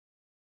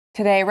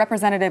Today,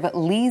 Representative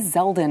Lee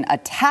Zeldin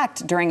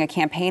attacked during a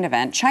campaign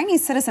event.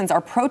 Chinese citizens are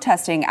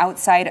protesting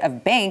outside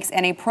of banks,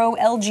 and a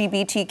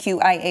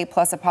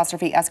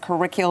pro-LGBTQIA+S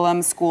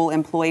curriculum school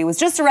employee was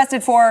just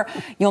arrested for,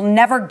 you'll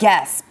never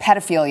guess,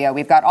 pedophilia.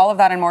 We've got all of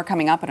that and more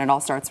coming up, and it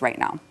all starts right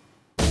now.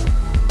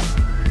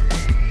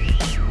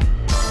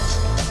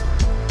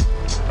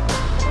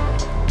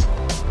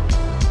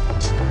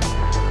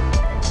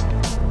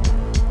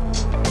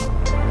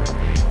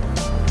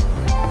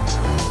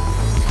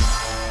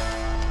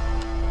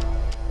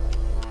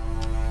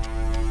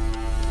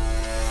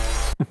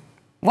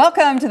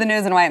 Welcome to the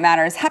News and Why It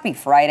Matters. Happy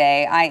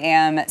Friday. I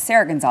am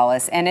Sarah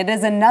Gonzalez, and it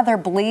is another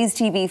Blaze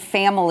TV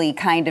family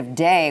kind of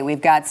day. We've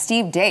got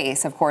Steve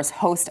Deace, of course,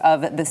 host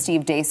of the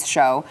Steve Deace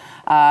Show,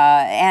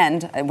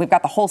 and we've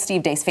got the whole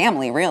Steve Deace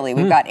family, really.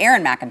 We've got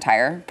Aaron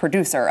McIntyre,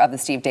 producer of the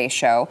Steve Deace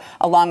Show,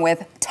 along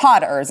with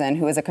Todd Erzin,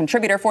 who is a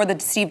contributor for the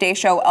Steve Deace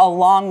Show,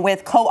 along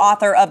with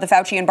co-author of The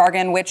Faucian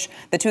Bargain, which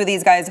the two of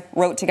these guys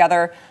wrote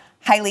together.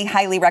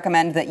 Highly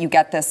recommend that you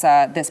get this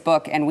this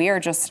book, and we are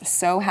just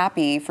so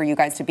happy for you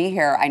guys to be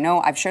here. I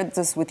know I've shared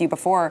this with you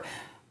before,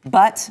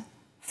 but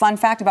fun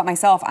fact about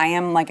myself, I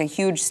am like a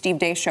huge Steve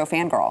Deace Show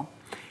fangirl.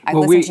 I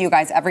listen to you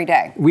guys every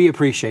day. We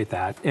appreciate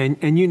that,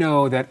 and you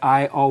know that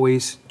I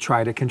always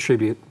try to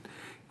contribute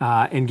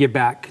and give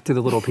back to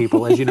the little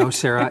people, as you know,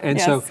 Sarah. And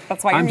yes, so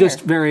that's why I'm you're just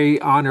here.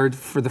 very honored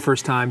for the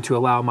first time to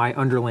allow my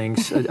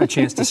underlings a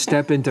chance to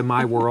step into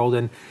my world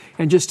and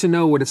just to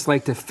know what it's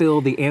like to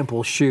fill the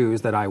ample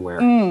shoes that I wear.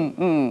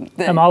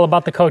 I'm all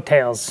about the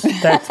coattails.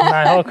 That's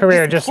my whole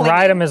career. Just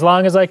ride them as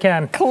long as I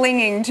can.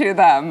 Clinging to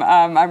them.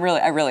 I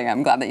really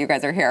am glad that you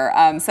guys are here.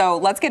 So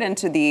let's get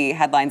into the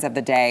headlines of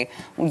the day.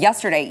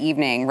 Yesterday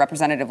evening,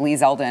 Representative Lee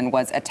Zeldin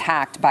was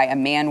attacked by a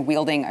man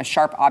wielding a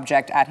sharp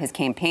object at his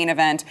campaign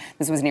event.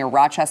 This was near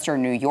Rochester,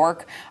 New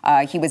York.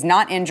 He was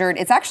not injured.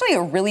 It's actually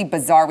a really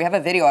bizarre, we have a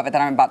video of it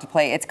that I'm about to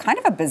play. It's kind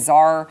of a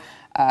bizarre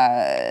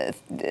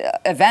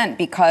event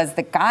because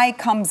the guy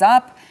comes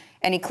up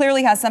and he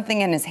clearly has something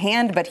in his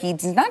hand, but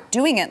he's not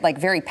doing it like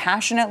very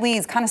passionately.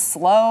 He's kind of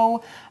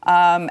slow.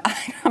 I'm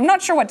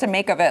not sure what to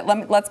make of it.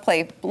 Let's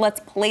play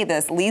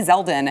this. Lee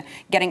Zeldin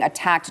getting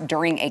attacked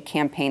during a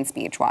campaign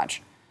speech.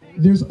 Watch.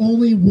 There's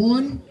only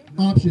one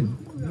option.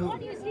 No.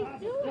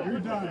 You're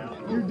done.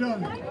 You're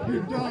done.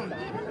 You're done.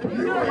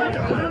 You're done.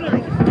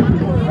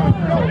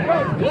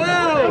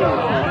 Whoa!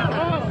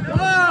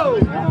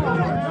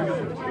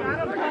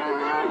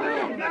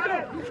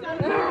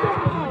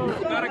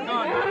 Got a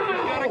gun.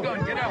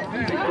 Get out.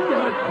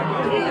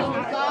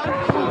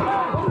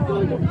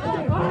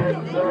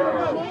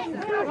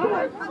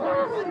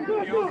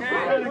 You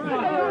okay?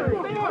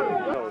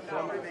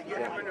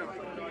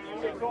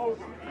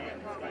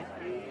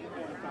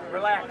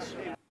 Relax.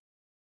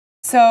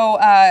 So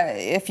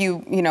if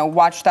you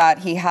watch that,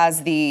 he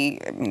has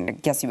I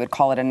guess you would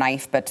call it a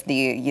knife, but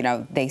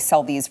they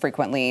sell these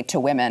frequently to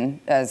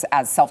women as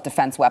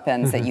self-defense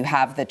weapons. That you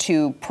have the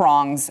two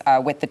prongs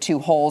with the two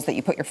holes that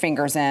you put your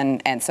fingers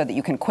in, and so that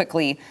you can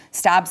quickly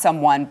stab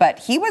someone.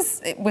 But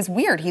it was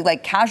weird. He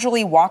like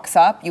casually walks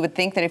up. You would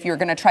think that if you're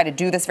going to try to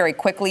do this very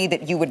quickly,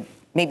 that you would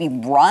maybe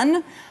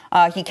run.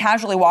 He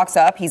casually walks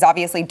up. He's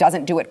obviously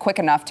doesn't do it quick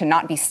enough to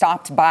not be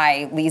stopped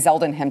by Lee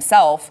Zeldin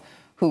himself,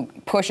 who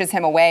pushes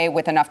him away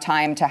with enough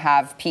time to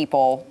have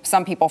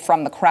some people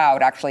from the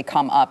crowd actually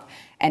come up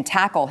and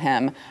tackle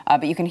him.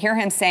 But you can hear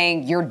him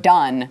saying, you're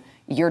done,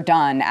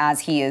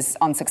 as he is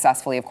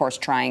unsuccessfully, of course,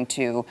 trying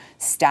to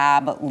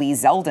stab Lee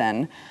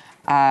Zeldin.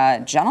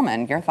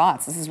 Gentlemen, your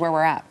thoughts? This is where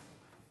we're at.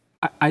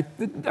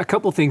 A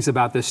couple things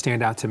about this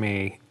stand out to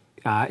me.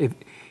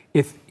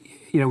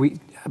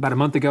 About a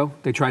month ago,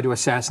 they tried to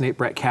assassinate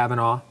Brett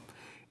Kavanaugh.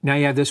 Now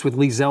you have this with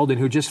Lee Zeldin,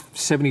 who just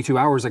 72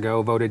 hours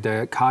ago voted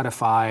to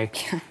codify,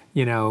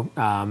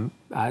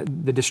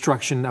 the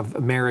destruction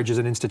of marriage as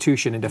an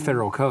institution into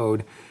federal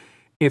code.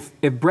 If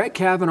Brett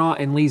Kavanaugh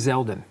and Lee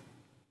Zeldin,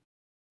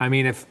 I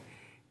mean, if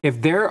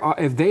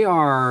they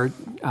are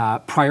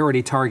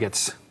priority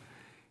targets,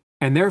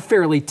 and they're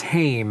fairly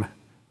tame,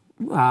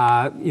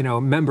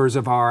 members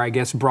of our, I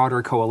guess,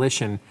 broader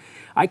coalition,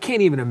 I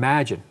can't even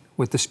imagine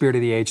what the spirit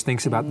of the age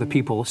thinks about the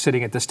people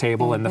sitting at this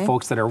table and the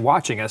folks that are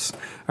watching us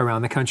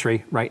around the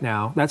country right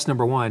now. That's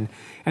number one.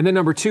 And then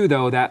number two,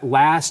 though, that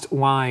last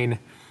line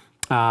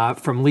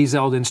from Lee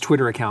Zeldin's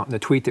Twitter account, the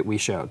tweet that we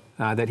showed,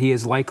 that he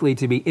is likely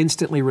to be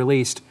instantly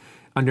released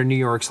under New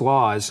York's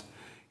laws.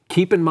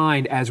 Keep in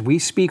mind, as we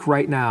speak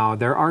right now,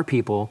 there are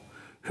people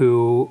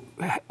who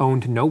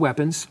owned no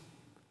weapons,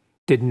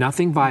 did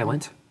nothing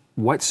violent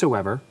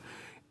whatsoever.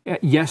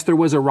 Yes, there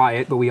was a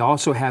riot, but we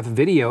also have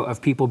video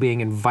of people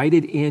being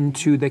invited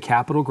into the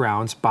Capitol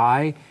grounds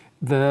by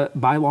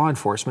law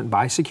enforcement,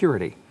 by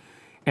security.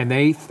 And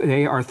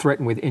they are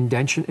threatened with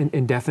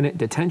indefinite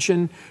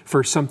detention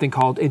for something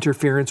called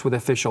interference with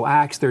official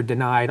acts. They're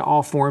denied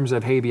all forms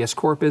of habeas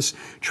corpus,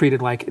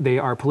 treated like they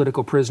are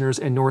political prisoners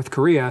in North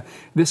Korea.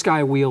 This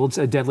guy wields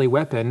a deadly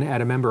weapon at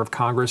a member of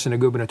Congress and a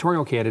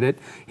gubernatorial candidate.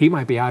 He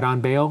might be out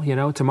on bail,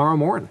 tomorrow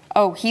morning.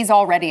 Oh, he's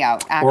already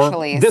out,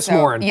 actually. Or this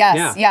morning.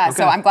 Yes, yeah. Okay.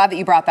 So I'm glad that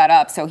you brought that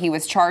up. So he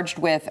was charged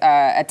with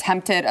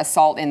attempted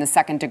assault in the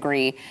second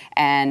degree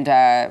and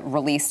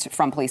released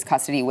from police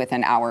custody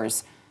within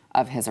hours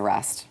of his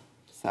arrest.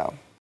 So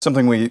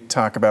something we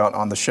talk about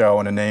on the show,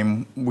 and a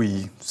name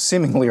we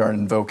seemingly are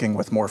invoking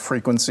with more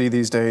frequency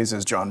these days,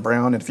 is John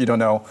Brown. And if you don't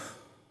know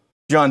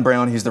John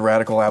Brown, he's the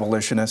radical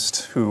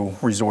abolitionist who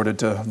resorted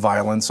to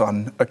violence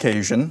on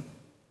occasion.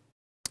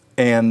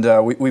 And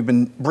we've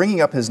been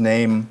bringing up his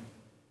name,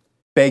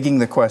 begging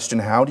the question,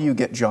 how do you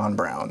get John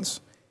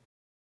Browns?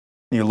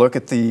 You look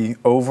at the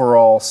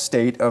overall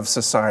state of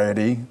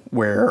society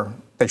where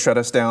they shut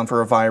us down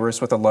for a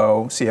virus with a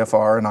low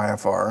CFR and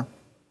IFR.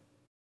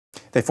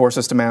 They force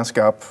us to mask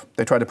up.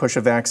 They try to push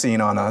a vaccine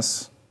on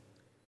us.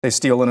 They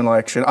steal an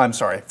election.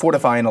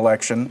 Fortify an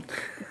election.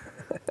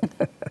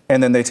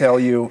 And then they tell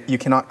you, you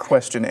cannot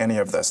question any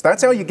of this.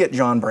 That's how you get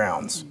John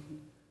Browns.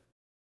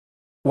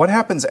 What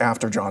happens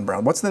after John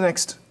Brown? What's the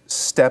next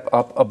step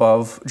up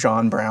above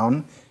John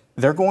Brown?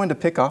 They're going to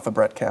pick off a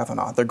Brett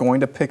Kavanaugh. They're going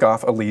to pick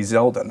off a Lee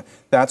Zeldin.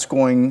 That's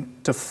going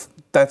to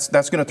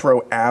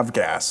throw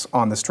avgas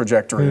on this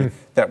trajectory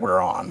that we're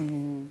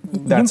on.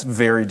 That's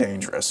very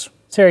dangerous.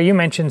 Sarah, you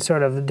mentioned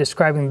sort of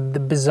describing the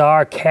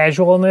bizarre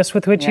casualness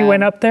with which you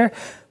went up there,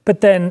 but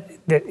then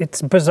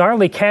it's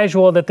bizarrely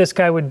casual that this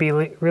guy would be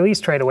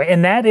released right away.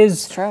 And that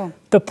is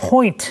the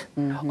point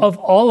of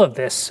all of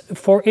this,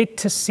 for it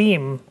to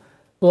seem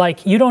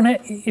like you don't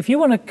have, if you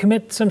want to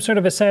commit some sort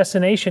of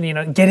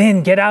assassination, get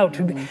in, get out.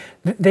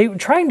 They're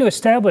trying to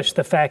establish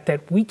the fact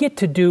that we get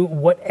to do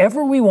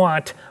whatever we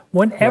want,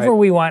 whenever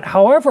we want,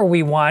 however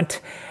we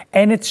want,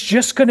 and it's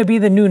just going to be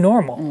the new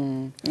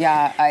normal.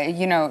 Yeah,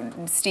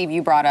 Steve,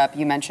 you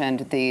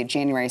mentioned the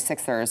January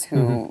 6ers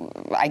who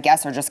I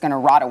guess are just going to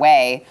rot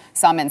away,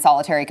 some in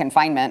solitary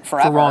confignment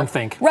forever. For wrong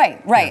think.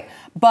 Right. Yeah.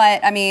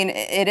 But, I mean,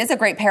 it is a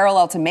great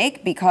parallel to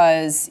make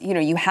because,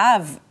 you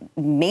have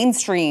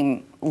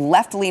mainstream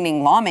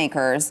left-leaning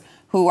lawmakers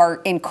who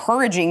are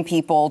encouraging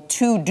people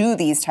to do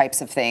these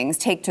types of things,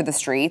 take to the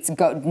streets,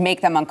 go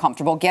make them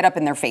uncomfortable, get up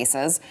in their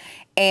faces.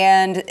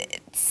 And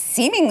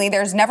seemingly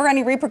there's never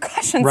any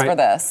repercussions for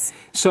this.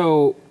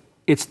 So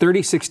it's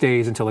 36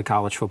 days until the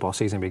college football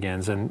season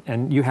begins,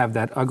 and you have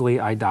that ugly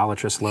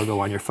idolatrous logo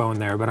on your phone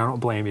there, but I don't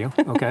blame you,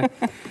 okay?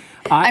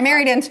 I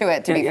married into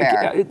it, to be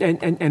fair.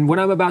 And what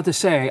I'm about to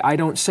say, I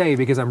don't say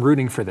because I'm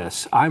rooting for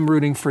this. I'm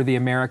rooting for the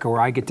America where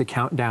I get to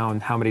count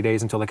down how many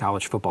days until the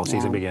college football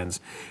season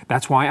begins.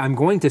 That's why I'm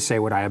going to say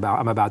what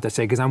I'm about to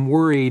say, because I'm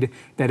worried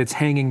that it's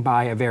hanging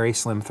by a very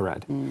slim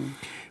thread.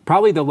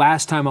 Probably the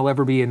last time I'll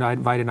ever be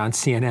invited on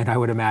CNN, I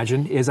would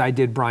imagine, is I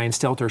did Brian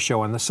Stelter's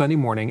show on the Sunday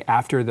morning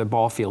after the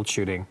ball field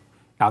shooting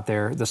out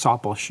there, the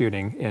softball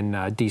shooting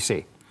in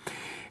D.C.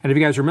 And if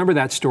you guys remember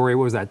that story,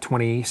 what was that,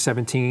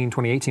 2017,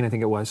 2018, I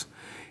think it was.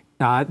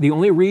 The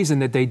only reason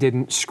that they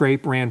didn't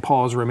scrape Rand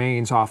Paul's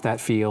remains off that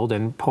field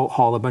and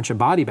haul a bunch of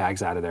body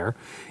bags out of there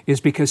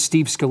is because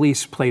Steve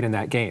Scalise played in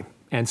that game.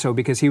 And so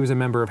because he was a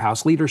member of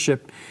House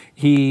leadership,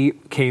 he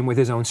came with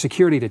his own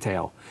security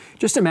detail.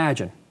 Just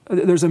imagine.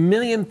 There's a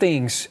million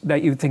things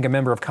that you'd think a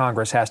member of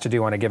Congress has to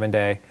do on a given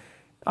day,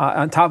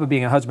 on top of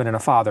being a husband and a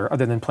father,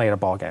 other than playing a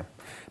ball game.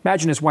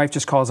 Imagine his wife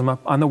just calls him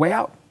up on the way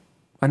out,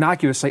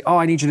 innocuously,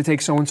 I need you to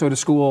take so-and-so to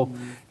school.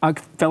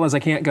 Fellas, I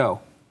can't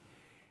go.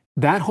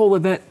 That whole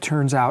event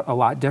turns out a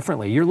lot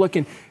differently. You're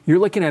looking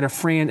at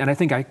a and I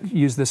think I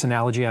used this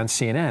analogy on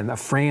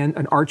CNN,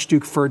 an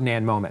Archduke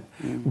Ferdinand moment.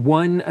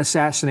 One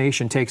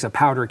assassination takes a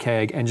powder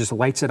keg and just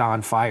lights it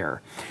on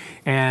fire.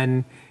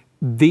 And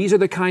these are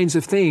the kinds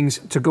of things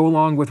to go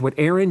along with what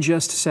Aaron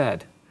just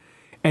said.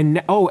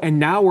 And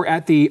now we're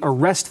at the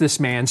arrest this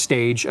man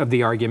stage of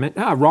the argument.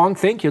 Wrong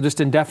think, you're just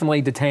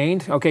indefinitely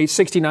detained. Okay,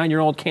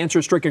 69-year-old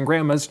cancer-stricken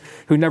grandmas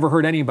who never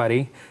hurt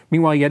anybody.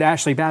 Meanwhile, you had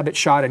Ashley Babbitt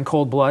shot in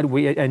cold blood,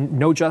 and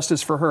no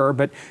justice for her,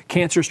 but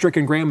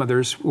cancer-stricken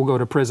grandmothers will go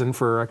to prison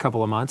for a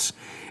couple of months.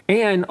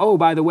 And,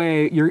 by the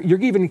way, you're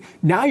going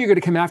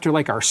to come after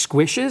like our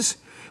squishes,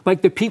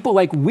 like the people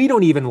like we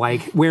don't even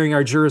like wearing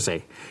our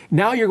jersey.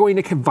 Now you're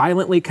going to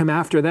violently come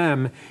after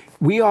them.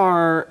 We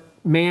are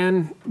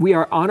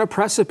on a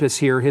precipice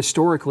here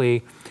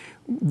historically,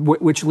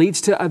 which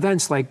leads to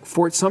events like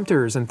Fort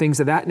Sumter's and things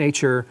of that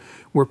nature,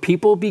 where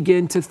people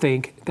begin to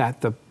think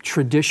that the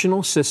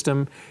traditional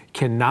system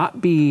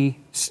cannot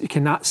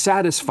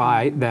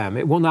satisfy them.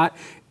 It will not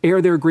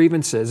air their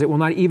grievances. It will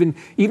not even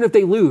if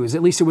they lose,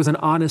 at least it was an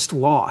honest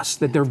loss,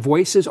 that their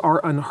voices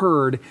are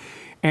unheard.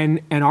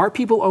 And our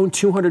people own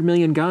 200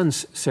 million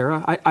guns,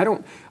 Sarah. I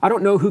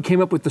don't know who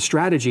came up with the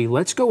strategy.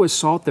 Let's go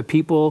assault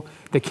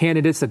the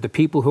candidates that the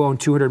people who own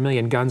 200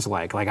 million guns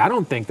like. I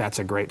don't think that's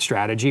a great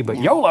strategy, but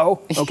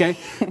YOLO, okay?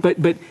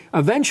 but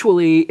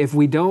eventually, if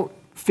we don't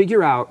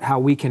figure out how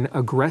we can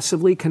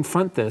aggressively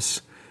confront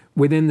this,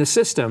 within the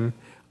system,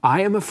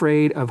 I am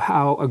afraid of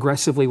how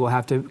aggressively we'll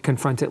have to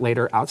confront it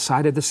later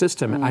outside of the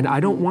system. And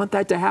I don't want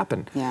that to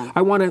happen. Yeah.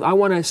 I want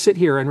to sit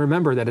here and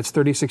remember that it's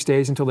 36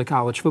 days until the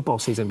college football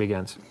season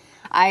begins.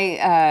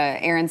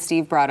 Aaron,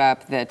 Steve brought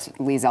up that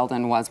Lee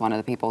Zeldin was one of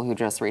the people who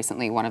just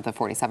recently, one of the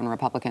 47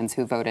 Republicans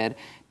who voted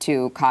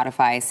to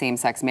codify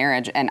same-sex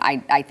marriage. And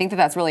I think that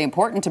that's really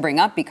important to bring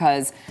up,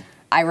 because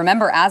I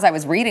remember as I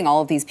was reading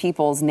all of these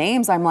people's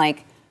names, I'm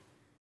like,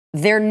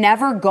 they're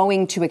never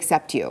going to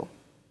accept you.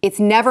 It's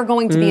never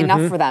going to be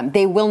enough for them.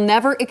 They will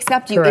never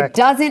accept you. Correct.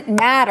 It doesn't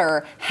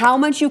matter how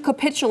much you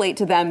capitulate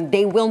to them.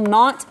 They will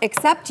not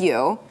accept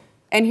you.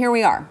 And here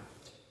we are.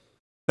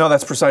 No,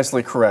 that's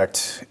precisely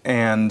correct.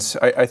 And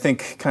I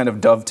think kind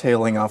of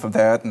dovetailing off of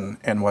that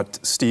and what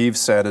Steve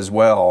said as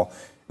well,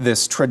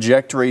 this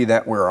trajectory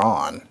that we're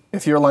on.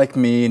 If you're like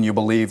me and you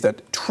believe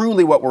that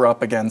truly what we're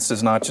up against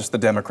is not just the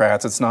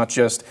Democrats, it's not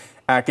just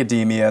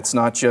academia, it's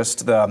not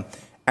just the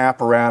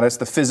apparatus,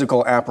 the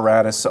physical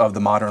apparatus of the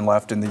modern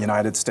left in the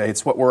United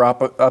States. What we're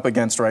up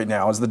against right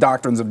now is the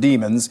doctrines of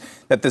demons,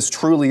 that this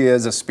truly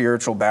is a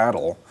spiritual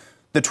battle.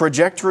 The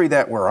trajectory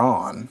that we're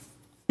on,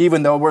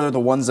 even though we're the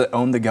ones that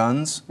own the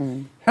guns,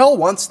 hell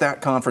wants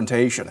that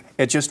confrontation.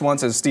 It just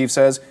wants, as Steve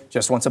says,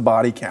 just wants a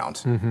body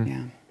count.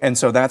 Yeah. And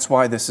so that's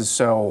why this is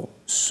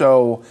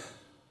so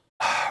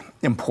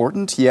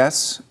important,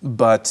 yes,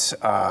 but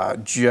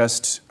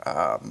just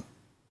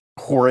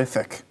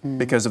horrific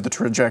because of the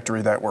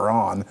trajectory that we're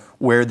on,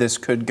 where this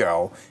could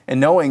go, and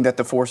knowing that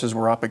the forces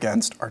we're up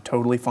against are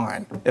totally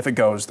fine if it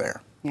goes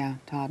there. Yeah,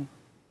 Todd.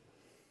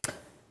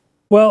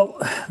 Well,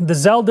 the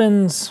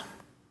Zeldins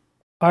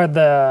are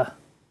the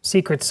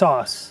secret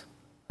sauce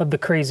of the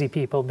crazy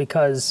people,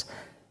 because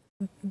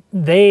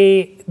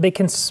they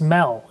can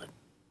smell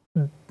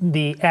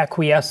the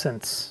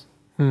acquiescence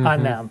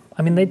on them.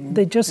 I mean,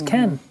 they just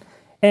can.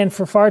 And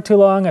for far too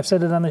long, I've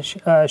said it on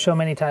the show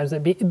many times,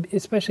 that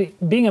especially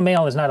being a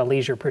male is not a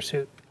leisure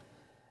pursuit.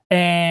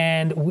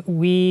 And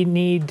we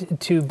need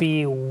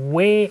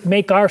to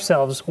make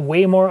ourselves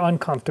way more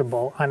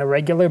uncomfortable on a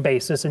regular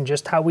basis in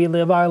just how we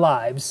live our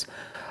lives,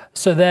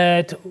 so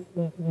that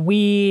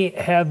we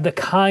have the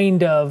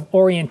kind of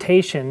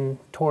orientation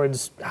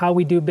towards how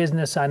we do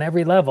business on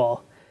every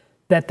level,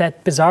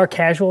 that bizarre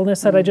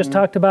casualness that I just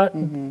talked about,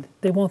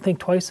 they won't think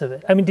twice of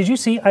it. I mean, did you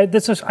see,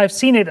 I've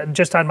seen it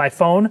just on my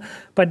phone,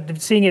 but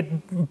seeing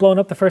it blown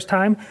up the first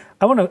time,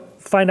 I want to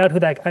find out who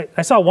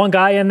I saw one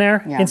guy in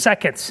there in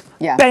seconds.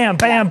 Yeah. Bam,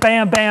 bam,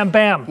 bam, bam,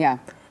 bam. Yeah.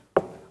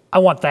 I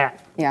want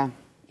that. Yeah,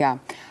 yeah.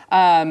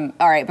 All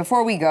right,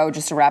 before we go,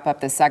 just to wrap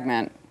up this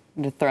segment,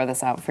 to throw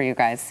this out for you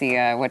guys, see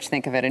what you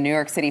think of it. A New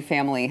York City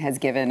family has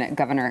given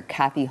Governor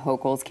Kathy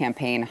Hochul's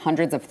campaign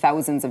hundreds of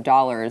thousands of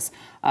dollars,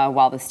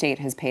 while the state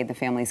has paid the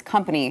family's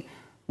company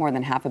more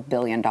than $500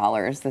 million.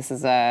 This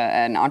is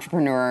an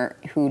entrepreneur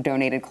who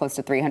donated close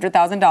to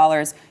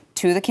 $300,000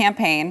 to the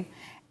campaign,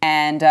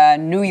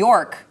 and New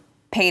York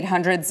paid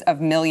hundreds of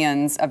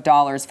millions of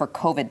dollars for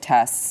COVID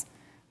tests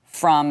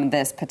from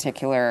this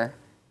particular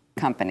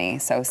company.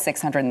 So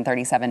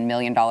 $637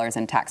 million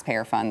in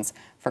taxpayer funds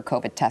for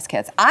COVID test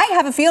kits. I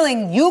have a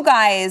feeling you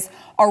guys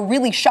are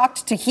really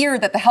shocked to hear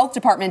that the health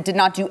department did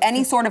not do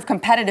any sort of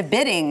competitive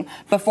bidding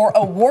before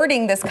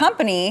awarding this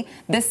company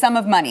this sum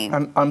of money.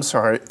 I'm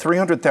sorry,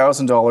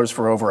 $300,000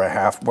 for over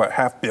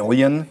 $500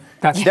 million?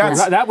 That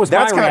was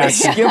my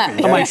reaction.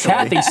 Skimpy, I'm like,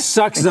 Kathy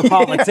sucks as a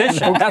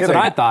politician. That's what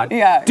I thought.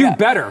 Yeah, do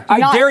better.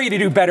 I dare you to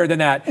do better than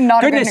that.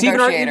 Not Goodness, a good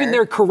negotiator. even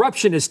their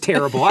corruption is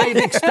terrible. I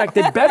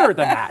expected better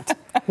than that.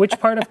 Which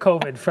part of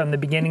COVID from the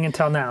beginning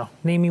until now,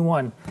 name me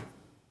one,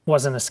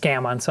 wasn't a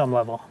scam on some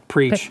level?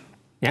 Preach.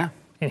 Yeah.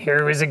 And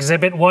here is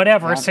exhibit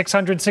whatever,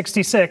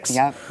 666.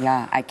 Yep,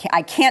 yeah. I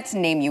can't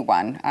name you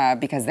one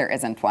because there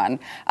isn't one.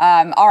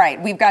 All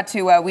right, we've got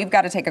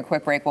to take a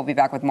quick break. We'll be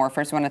back with more.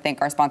 First, we want to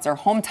thank our sponsor,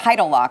 Home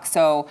Title Lock.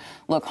 So,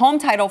 look, home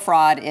title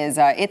fraud is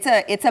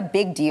it's a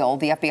big deal.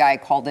 The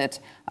FBI called it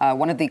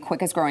one of the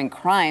quickest growing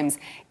crimes,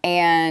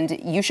 and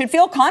you should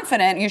feel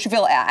confident. You should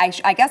feel,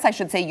 I guess I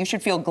should say, you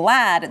should feel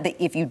glad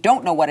that if you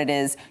don't know what it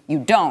is, you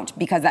don't,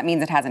 because that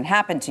means it hasn't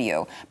happened to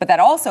you. But that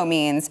also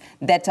means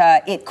that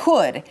it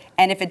could,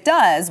 and if it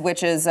does,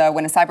 which is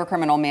when a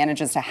cybercriminal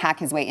manages to hack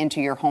his way into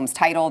your home's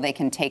title, they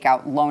can take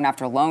out loan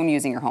after loan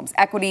using your home's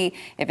equity.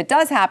 If it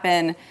does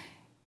happen,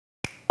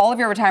 all of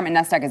your retirement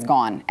nest egg is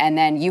gone, and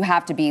then you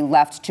have to be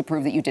left to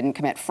prove that you didn't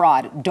commit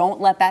fraud.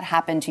 Don't let that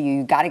happen to you.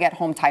 You got to get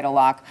Home Title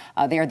Lock.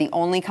 They are the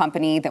only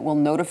company that will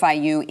notify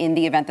you in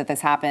the event that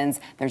this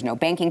happens. There's no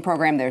banking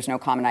program. There's no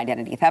common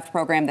identity theft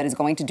program that is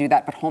going to do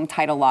that, but Home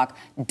Title Lock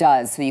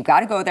does. So you've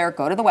got to go there,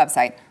 go to the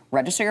website,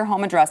 register your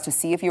home address to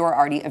see if you are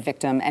already a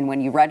victim. And when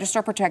you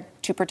register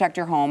to protect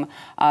your home,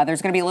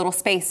 there's going to be a little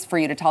space for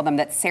you to tell them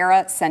that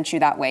Sarah sent you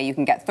that way. You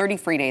can get 30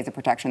 free days of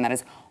protection. That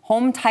is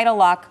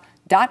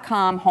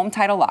HometitleLock.com,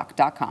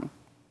 HometitleLock.com.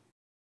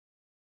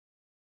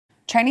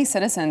 Chinese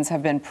citizens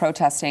have been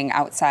protesting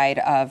outside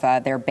of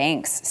their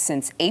banks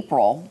since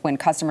April, when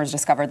customers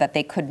discovered that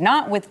they could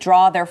not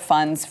withdraw their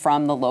funds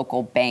from the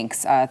local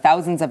banks.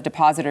 Thousands of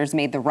depositors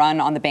made the run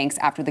on the banks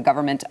after the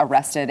government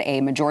arrested a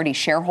majority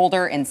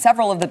shareholder in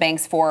several of the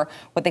banks for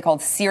what they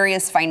called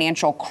serious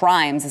financial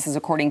crimes. This is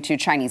according to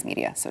Chinese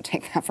media, so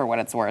take that for what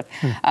it's worth.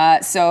 There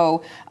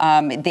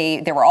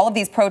were all of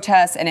these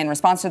protests, and in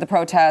response to the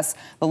protests,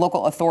 the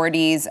local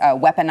authorities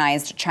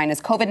weaponized China's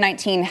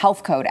COVID-19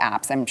 health code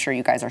apps. I'm sure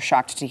you guys are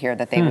shocked to hear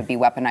that they would be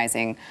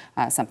weaponizing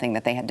something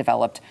that they had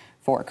developed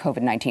for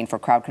COVID-19 for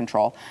crowd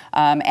control.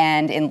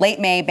 And in late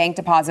May, bank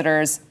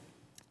depositors,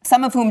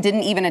 some of whom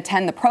didn't even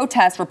attend the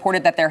protest,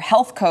 reported that their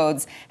health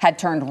codes had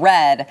turned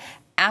red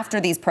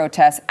after these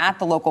protests at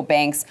the local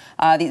banks.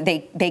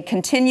 They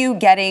continue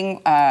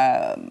getting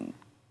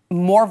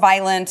more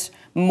violent,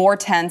 more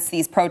tense,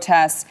 these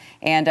protests.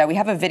 And we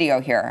have a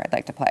video here I'd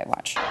like to play.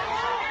 Watch.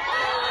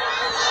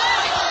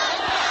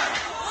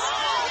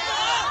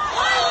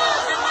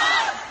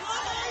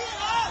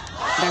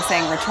 They're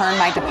saying, return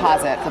my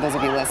deposit, for those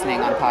of you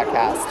listening on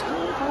podcast.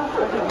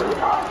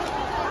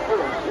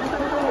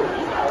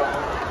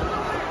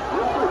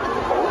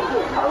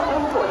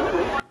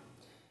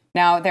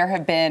 Now, there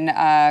have been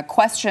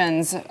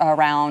questions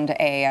around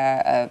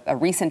a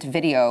recent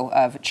video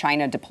of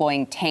China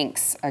deploying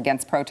tanks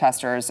against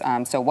protesters.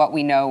 So what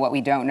we know, what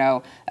we don't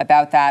know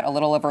about that. A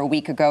little over a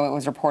week ago, it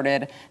was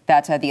reported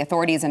that the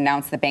authorities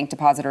announced the bank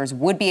depositors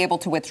would be able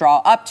to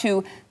withdraw up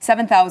to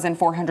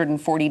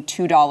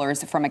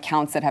 $7,442 from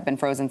accounts that have been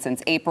frozen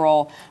since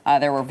April.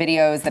 There were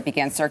videos that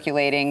began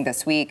circulating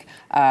this week,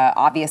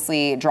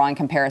 obviously drawing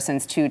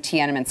comparisons to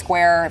Tiananmen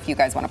Square. If you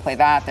guys want to play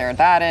that, there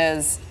that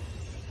is.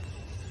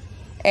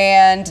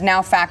 And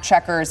now fact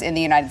checkers in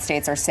the United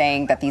States are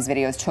saying that these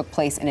videos took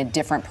place in a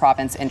different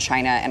province in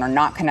China and are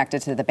not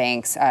connected to the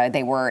banks.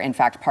 They were, in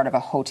fact, part of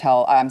a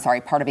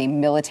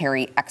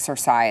military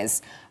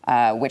exercise,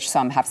 which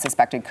some have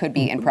suspected could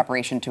be in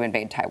preparation to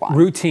invade Taiwan.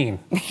 Routine.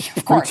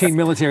 Of course. Routine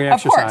military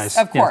exercise.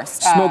 Of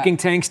course. Yeah. Smoking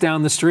tanks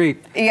down the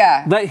street.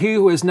 Yeah. Let he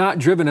who has not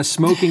driven a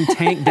smoking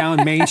tank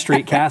down Main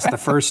Street cast the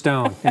first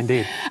stone.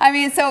 Indeed. I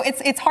mean, so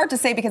it's hard to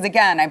say because,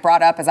 again, I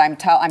brought up as I'm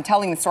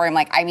telling the story, I'm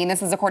like, I mean,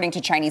 this is according to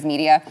Chinese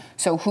media,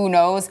 so who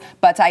knows?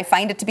 But I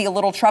find it to be a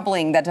little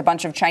troubling that a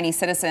bunch of Chinese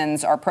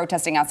citizens are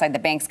protesting outside the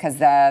banks because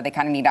they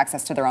kind of need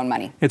access to their own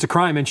money. It's a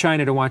crime in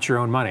China to want your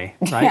own money,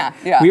 right?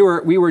 Yeah.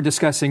 We were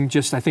discussing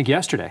just, I think,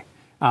 yesterday.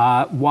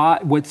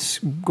 What's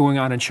going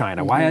on in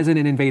China? Why hasn't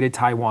it invaded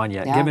Taiwan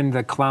yet? Yeah. Given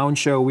the clown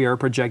show we are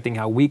projecting,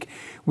 how weak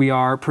we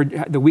are,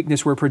 the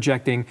weakness we're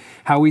projecting,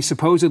 how we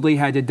supposedly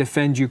had to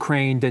defend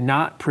Ukraine to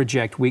not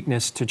project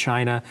weakness to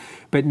China,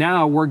 but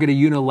now we're going to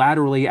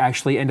unilaterally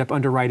actually end up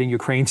underwriting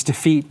Ukraine's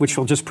defeat, which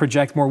will just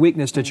project more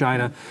weakness to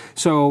China.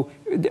 So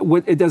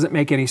it doesn't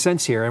make any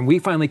sense here. And we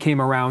finally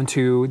came around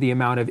to the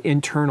amount of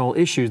internal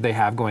issues they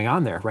have going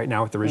on there right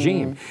now with the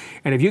regime.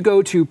 And if you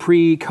go to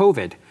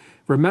pre-COVID,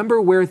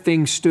 remember where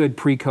things stood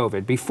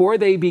pre-COVID, before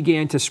they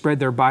began to spread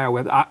their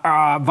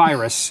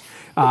virus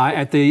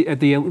at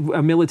the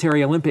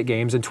military Olympic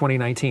Games in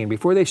 2019.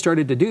 Before they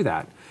started to do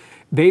that,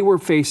 they were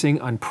facing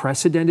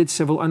unprecedented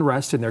civil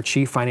unrest in their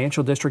chief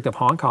financial district of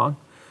Hong Kong.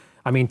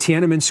 I mean,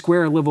 Tiananmen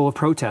Square level of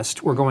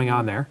protests were going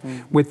on there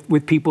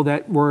with people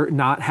that were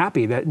not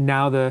happy that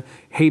now the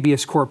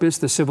habeas corpus,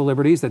 the civil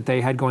liberties that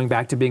they had going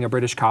back to being a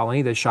British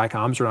colony, the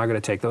Chi-Coms are not going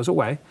to take those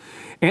away.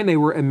 And they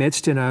were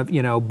amidst in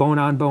a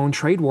bone-on-bone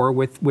trade war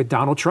with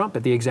Donald Trump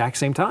at the exact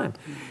same time.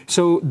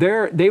 So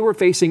they were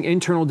facing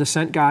internal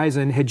dissent guys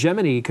and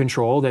hegemony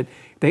control that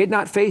they had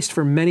not faced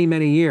for many,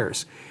 many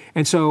years.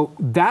 And so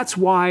that's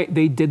why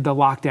they did the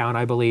lockdown,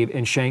 I believe,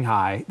 in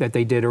Shanghai that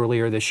they did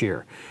earlier this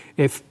year.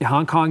 If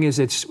Hong Kong is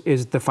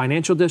the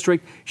financial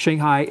district,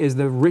 Shanghai is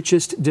the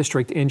richest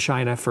district in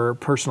China for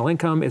personal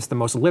income. It's the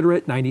most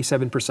literate,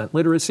 97%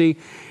 literacy.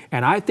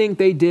 And I think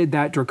they did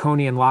that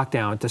draconian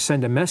lockdown to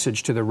send a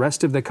message to the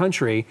rest of the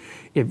country.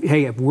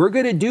 If we're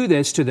going to do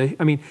this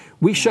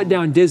we shut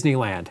down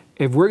Disneyland.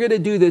 If we're going to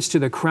do this to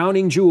the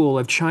crowning jewel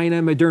of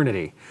China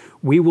modernity,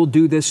 we will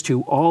do this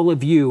to all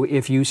of you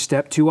if you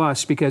step to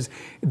us, because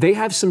they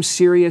have some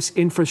serious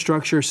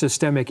infrastructure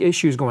systemic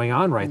issues going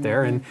on right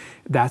there. And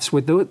that's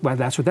what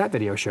that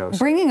video shows.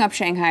 Bringing up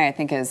Shanghai, I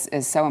think, is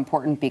so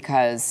important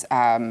because,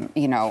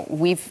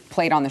 we've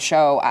played on the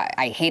show.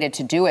 I hated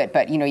to do it,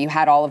 but, you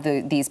had all of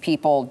these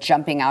people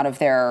jumping out of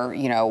their,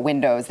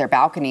 windows, their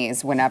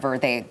balconies, whenever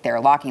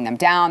they're locking them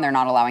down. They're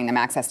not allowing them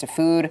access to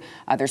food.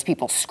 There's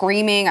people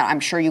screaming. I'm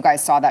sure you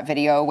guys saw that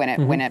video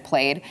when it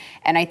played.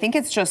 And I think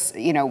it's just,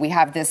 we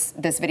have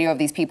this video of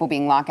these people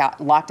being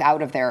locked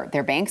out of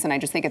their banks. And I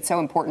just think it's so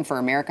important for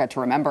America to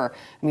remember.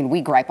 I mean,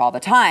 we gripe all the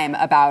time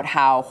about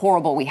how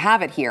horrible we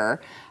have it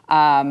here.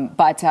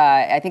 But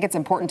I think it's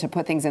important to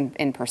put things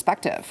in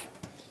perspective.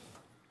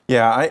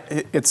 Yeah,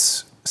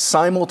 it's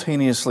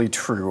simultaneously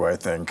true, I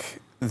think,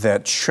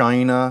 that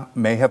China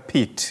may have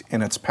peaked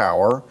in its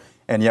power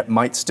and yet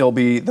might still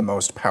be the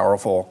most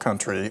powerful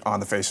country on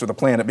the face of the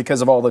planet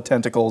because of all the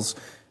tentacles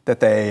that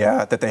they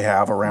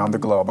have around the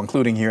globe,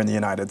 including here in the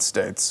United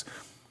States.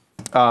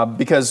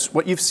 Because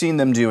what you've seen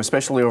them do,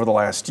 especially over the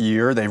last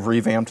year, they've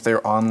revamped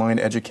their online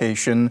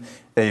education,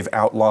 they've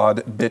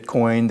outlawed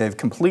Bitcoin, they've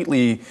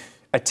completely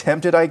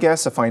attempted, I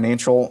guess, a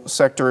financial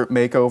sector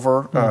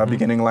makeover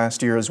beginning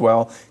last year as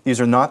well. These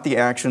are not the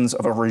actions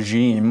of a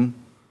regime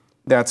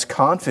that's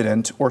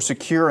confident or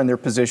secure in their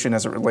position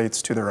as it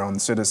relates to their own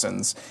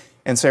citizens.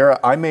 And Sarah,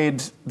 I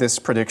made this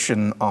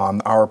prediction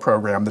on our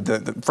program,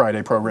 the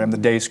Friday program, the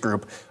DACE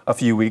group, a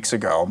few weeks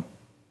ago,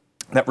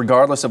 that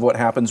regardless of what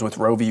happens with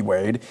Roe v.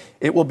 Wade,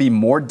 it will be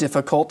more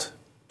difficult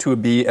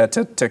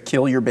to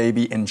kill your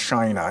baby in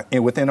China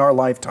within our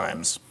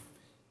lifetimes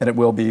than it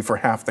will be for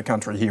half the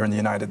country here in the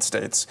United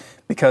States.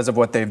 Because of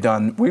what they've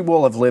done, we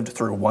will have lived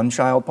through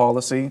one-child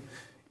policy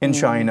in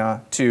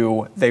China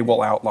to they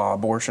will outlaw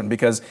abortion,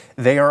 because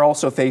they are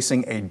also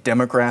facing a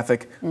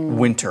demographic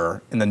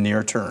winter in the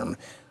near term.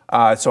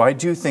 So I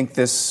do think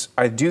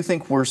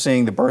we're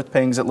seeing the birth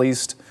pangs, at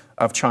least,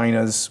 of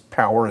China's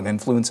power and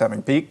influence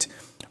having peaked.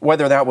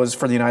 Whether that was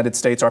for the United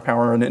States, our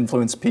power and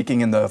influence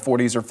peaking in the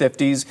 40s or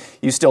 50s,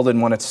 you still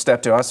didn't want to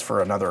step to us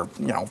for another,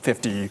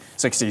 50,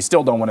 60.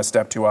 Still don't want to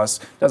step to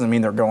us. Doesn't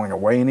mean they're going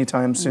away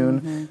anytime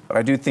soon. But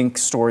I do think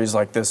stories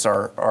like this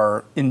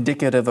are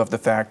indicative of the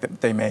fact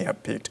that they may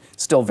have peaked.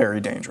 Still very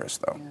dangerous,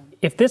 though.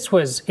 If this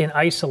was in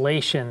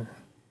isolation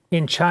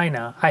in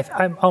China,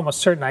 I'm almost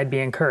certain I'd be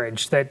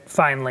encouraged that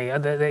finally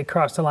they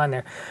crossed the line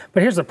there.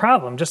 But here's the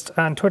problem. Just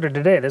on Twitter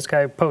today, this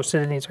guy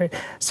posted, and he's right.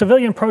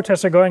 Civilian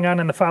protests are going on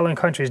in the following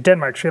countries: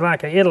 Denmark, Sri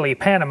Lanka, Italy,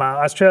 Panama,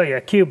 Australia,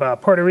 Cuba,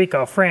 Puerto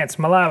Rico, France,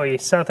 Malawi,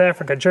 South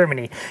Africa,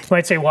 Germany. You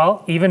might say,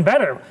 well, even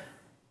better.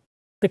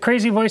 The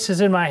crazy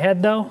voices in my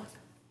head, though,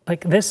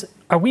 like this,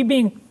 are we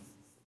being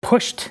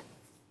pushed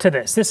to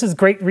this? This is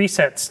Great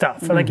Reset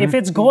stuff. Like, if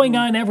it's going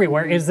on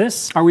everywhere, is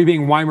this... Are we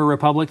being Weimar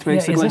Republic,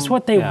 basically? Is this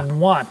what they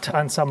want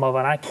on some of it?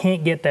 I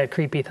can't get that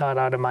creepy thought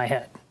out of my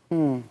head.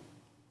 What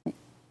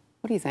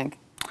do you think?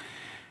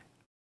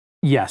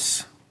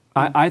 Yes.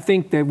 I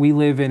think that we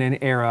live in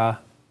an era,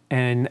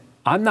 and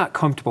I'm not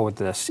comfortable with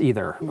this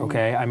either,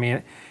 okay? I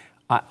mean,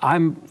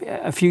 I'm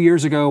a few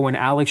years ago when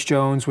Alex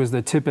Jones was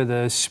the tip of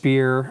the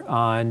spear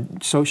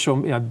on social,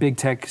 big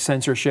tech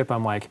censorship,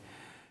 I'm like,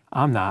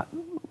 I'm not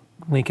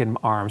linking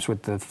arms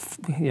with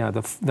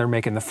they're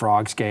making the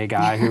frogs gay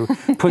guy who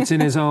puts in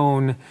his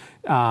own,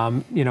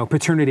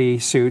 paternity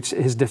suits,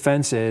 his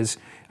defenses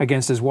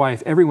against his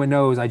wife. Everyone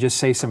knows I just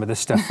say some of this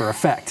stuff for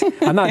effect.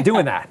 I'm not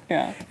doing that.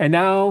 And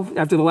now,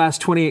 after the last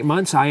 28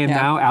 months, I am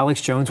now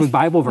Alex Jones with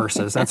Bible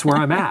verses. That's where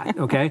I'm at,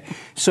 okay?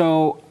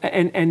 So,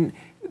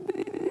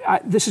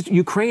 this is,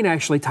 Ukraine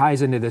actually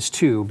ties into this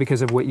too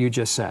because of what you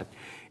just said.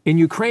 In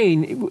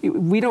Ukraine,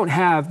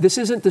 this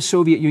isn't the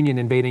Soviet Union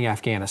invading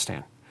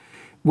Afghanistan.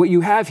 What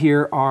you have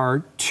here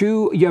are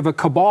you have a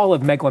cabal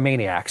of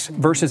megalomaniacs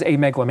versus a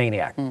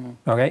megalomaniac,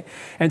 okay?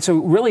 And so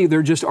really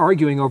they're just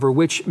arguing over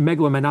which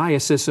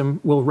megalomaniacism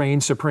will reign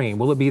supreme.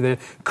 Will it be the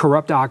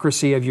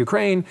corruptocracy of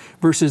Ukraine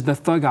versus the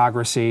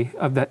thugocracy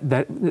of that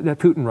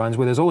Putin runs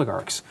with his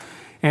oligarchs?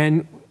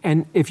 And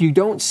if you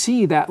don't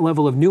see that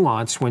level of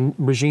nuance when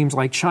regimes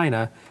like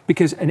China,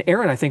 and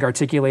Aaron, I think,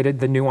 articulated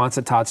the nuance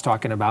that Todd's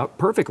talking about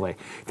perfectly,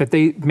 that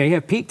they may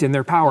have peaked in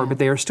their power, but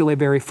they are still a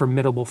very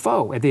formidable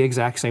foe at the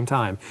exact same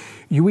time.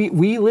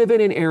 We live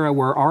in an era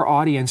where our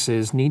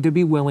audiences need to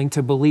be willing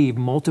to believe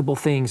multiple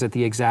things at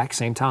the exact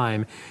same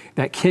time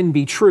that can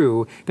be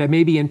true, that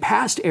maybe in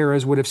past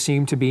eras would have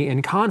seemed to be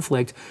in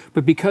conflict,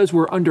 but because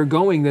we're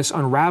undergoing this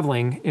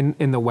unraveling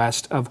in the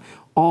West of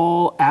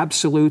all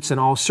absolutes and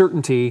all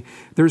certainty,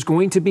 there's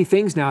going to be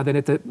things now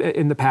that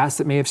in the past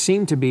that may have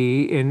seemed to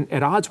be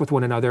at odds with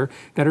one another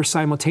that are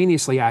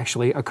simultaneously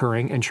actually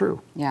occurring and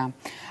true. Yeah.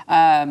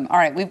 All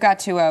right, we got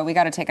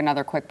to take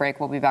another quick break.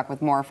 We'll be back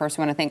with more. First,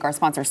 we want to thank our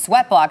sponsor,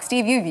 Sweatblock.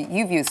 Steve,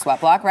 you've used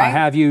Sweatblock, right? I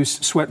have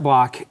used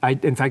Sweatblock.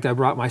 In fact, I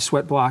brought my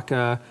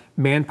Sweatblock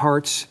Man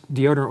Parts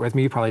deodorant with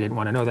me. You probably didn't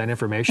want to know that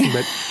information,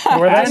 but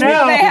ask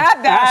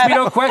me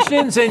no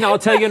questions and I'll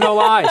tell you no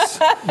lies.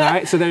 All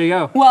right, so there you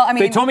go. Well, I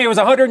mean, they told me it was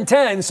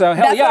 110, so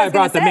hell yeah, I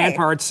brought the Man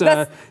Parts,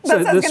 the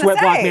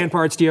Sweatblock Man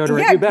Parts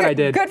deodorant. Yeah, you bet I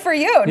did. Good for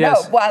you.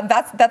 Yes. No, well,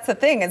 that's the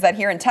thing is that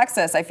here in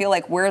Texas, I feel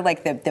like we're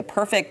like the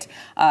perfect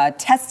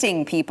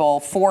testing people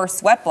for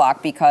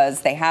Sweatblock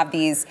because they have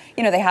these,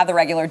 they have the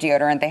regular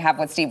deodorant, they have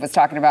what Steve was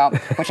talking about,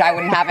 which I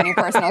wouldn't have any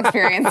personal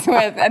experience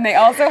with, and they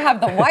also have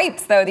the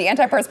wipes, though, the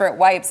antiperspirant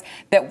wipes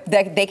that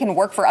they can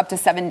work for up to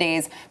 7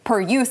 days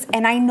per use.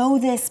 And I know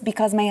this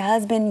because my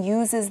husband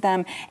uses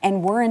them,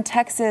 and we're in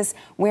Texas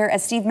where,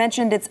 as Steve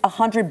mentioned, it's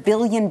 100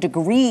 billion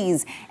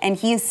degrees, and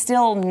he is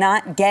still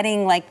not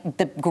getting like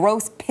the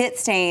gross pit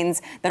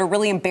stains that are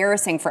really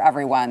embarrassing for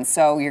everyone.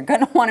 So you're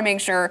going to want to make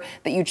sure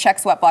that you check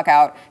Sweatblock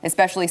out,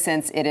 especially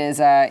since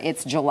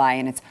it's July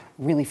and it's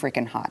really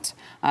freaking hot.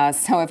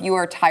 So if you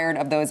are tired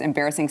of those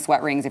embarrassing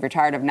sweat rings, if you're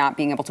tired of not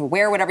being able to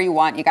wear whatever you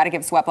want, you got to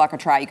give Sweatblock a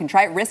try. You can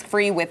try it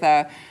risk-free with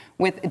the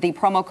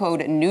promo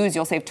code NEWS.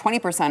 You'll save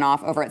 20%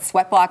 off over at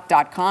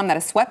sweatblock.com. That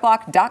is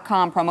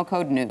sweatblock.com, promo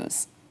code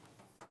NEWS.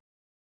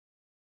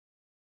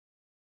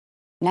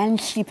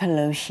 Nancy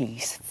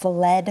Pelosi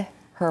fled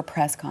her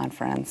press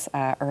conference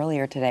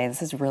earlier today.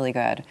 This is really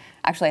good.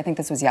 Actually, I think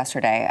this was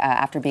yesterday,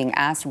 after being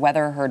asked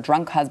whether her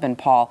drunk husband,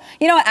 Paul,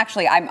 you know,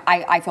 actually,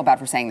 I feel bad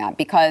for saying that,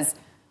 because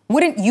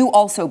wouldn't you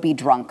also be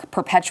drunk,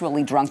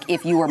 perpetually drunk,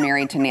 if you were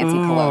married to Nancy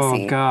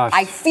Pelosi? Oh, gosh.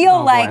 I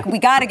feel like we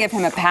got to give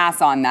him a pass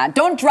on that.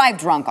 Don't drive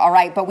drunk, all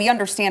right? But we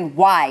understand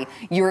why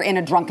you're in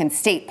a drunken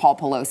state, Paul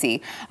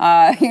Pelosi.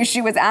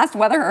 She was asked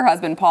whether her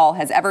husband, Paul,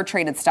 has ever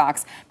traded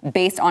stocks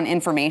based on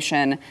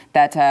information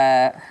that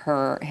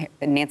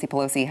Nancy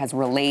Pelosi has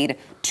relayed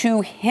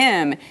to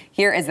him.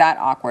 Here is that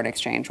awkward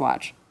exchange.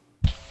 Watch.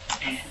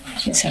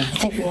 He said, I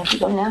think we have to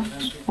go now.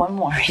 One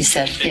more. He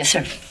said, yes,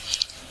 sir.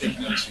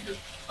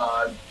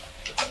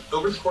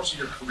 Over the course of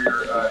your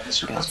career,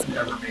 has your husband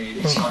ever made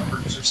a stock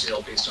purchase or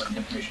sale based on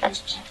information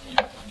he's received from you?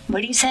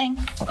 What are you saying?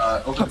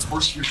 Over the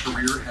course of your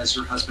career, has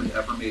your husband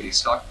ever made a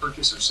stock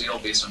purchase or sale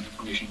based on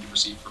information he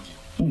received from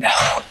you? No.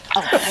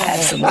 Oh,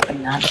 absolutely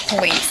not.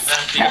 Please.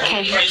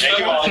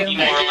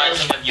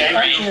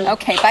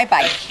 Okay,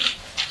 bye-bye.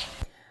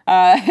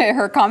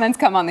 Her comments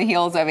come on the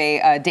heels of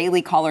a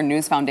Daily Caller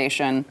News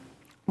Foundation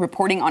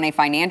reporting on a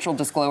financial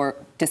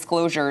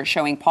disclosure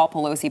showing Paul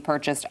Pelosi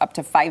purchased up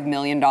to $5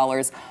 million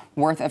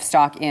worth of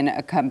stock in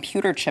a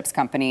computer chips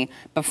company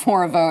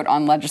before a vote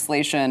on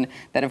legislation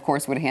that, of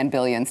course, would hand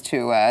billions to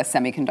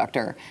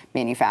semiconductor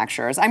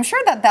manufacturers. I'm sure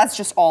that that's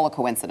just all a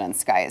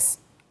coincidence, guys.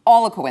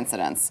 All a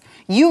coincidence.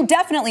 You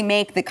definitely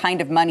make the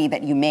kind of money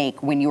that you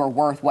make when you are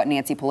worth what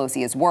Nancy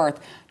Pelosi is worth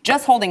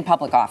just holding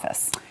public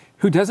office.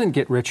 Who doesn't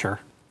get richer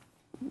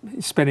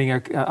spending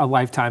a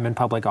lifetime in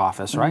public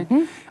office, right?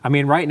 Mm-hmm. I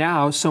mean, right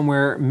now,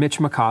 somewhere Mitch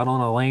McConnell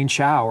and Elaine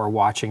Chao are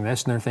watching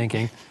this, and they're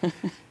thinking,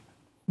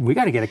 we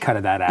got to get a cut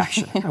of that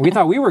action. We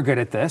thought we were good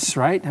at this,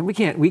 right? And we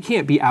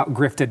can't be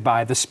out-grifted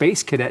by the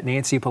space cadet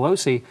Nancy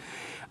Pelosi.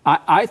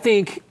 I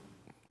think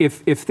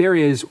if there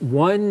is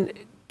one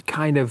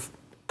kind of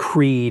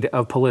creed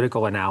of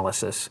political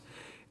analysis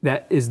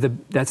that's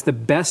the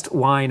best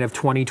line of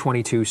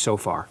 2022 so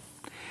far,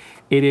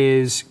 it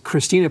is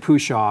Christina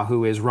Pushaw,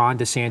 who is Ron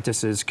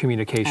DeSantis's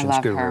communications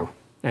guru. Her.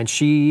 And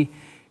she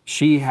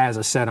has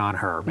a set on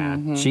her,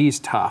 man. Mm-hmm. She's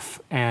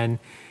tough. And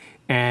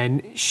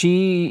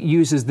she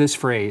uses this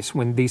phrase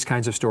when these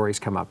kinds of stories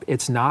come up.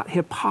 It's not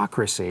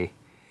hypocrisy,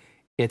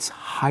 it's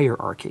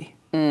hierarchy.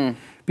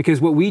 Because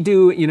what we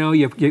do, you know,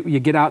 you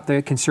get out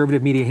the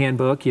conservative media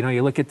handbook, you know,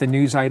 you look at the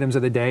news items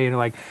of the day and you're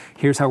like,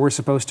 here's how we're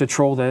supposed to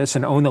troll this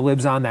and own the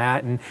libs on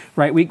that. And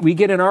right, we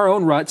get in our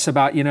own ruts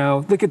about, you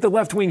know, look at the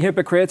left-wing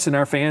hypocrites, and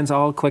our fans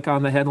all click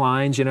on the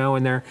headlines, you know,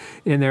 and their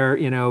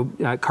you know,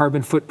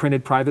 carbon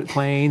footprinted private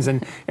planes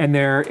and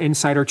their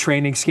insider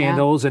training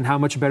scandals and how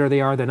much better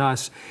they are than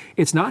us.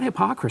 It's not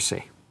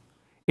hypocrisy.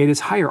 It is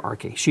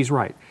hierarchy. She's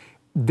right.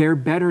 They're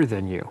better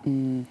than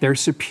you. They're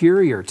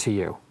superior to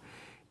you.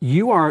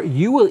 You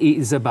will eat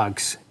the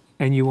bugs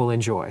and you will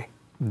enjoy.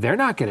 They're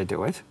not going to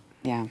do it.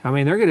 Yeah. I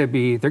mean, they're going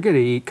to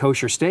eat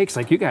kosher steaks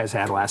like you guys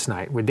had last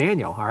night with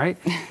Daniel. All right.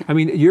 I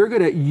mean,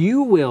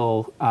 you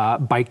will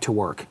bike to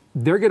work.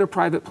 They're going to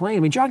private plane. I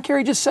mean, John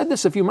Kerry just said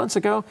this a few months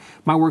ago.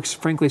 My work's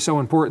frankly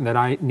so important that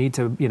I need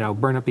to, you know,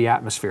 burn up the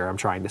atmosphere I'm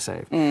trying to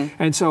save.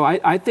 And so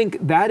I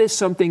think that is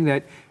something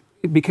that,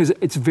 because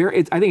I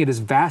think it is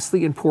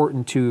vastly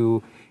important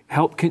to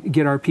help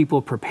get our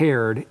people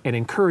prepared and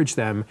encourage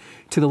them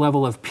to the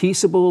level of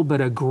peaceable but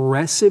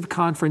aggressive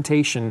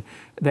confrontation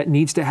that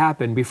needs to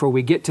happen before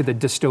we get to the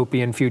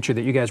dystopian future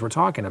that you guys were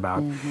talking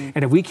about.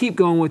 And if we keep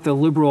going with the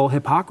liberal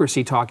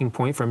hypocrisy talking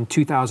point from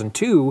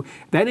 2002,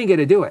 that ain't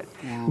gonna do it.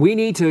 Yeah. We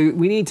need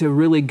to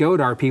really goad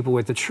our people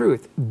with the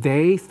truth.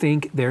 They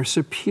think they're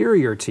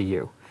superior to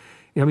you.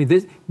 I mean,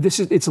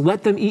 it's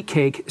let them eat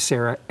cake,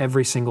 Sarah,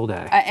 every single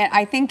day.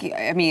 I think,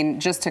 I mean,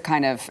 just to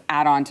kind of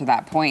add on to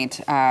that point,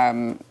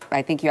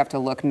 I think you have to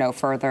look no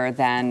further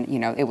than, you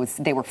know,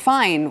 they were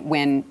fine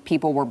when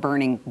people were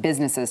burning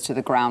businesses to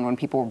the ground, when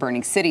people were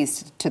burning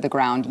cities to the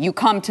ground. You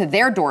come to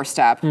their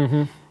doorstep,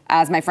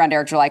 as my friend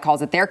Eric July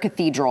calls it, their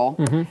cathedral,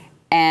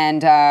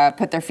 and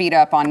put their feet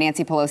up on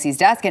Nancy Pelosi's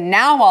desk, and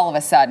now all of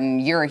a sudden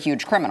you're a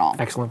huge criminal.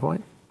 Excellent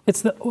point.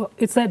 It's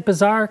that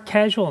bizarre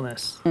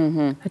casualness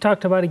I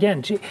talked about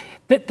again.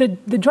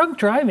 The drunk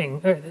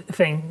driving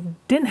thing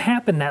didn't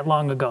happen that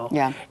long ago.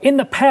 Yeah. In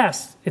the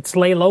past, it's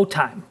lay low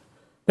time.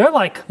 They're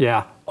like,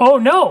 yeah. Oh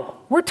no,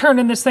 we're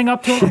turning this thing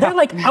up to. They're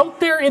like out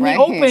there in the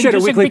open. Should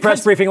have a weekly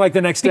press briefing like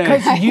the next day.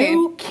 Because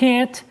you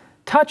can't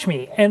touch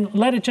me, and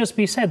let it just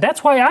be said.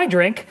 That's why I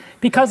drink,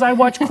 because I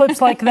watch clips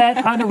like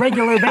that on a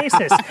regular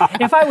basis.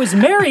 If I was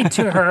married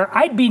to her,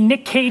 I'd be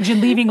Nick Cage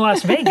and leaving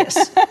Las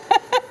Vegas.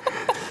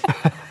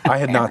 I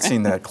had not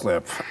seen that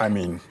clip. I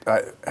mean,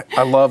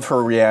 I love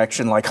her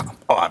reaction, like,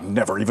 oh, I've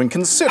never even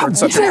considered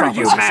such a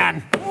proposition. You,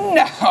 man.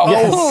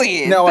 No,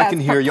 please. No, I can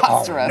hear you.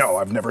 Oh, no,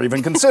 I've never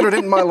even considered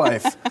it in my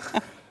life.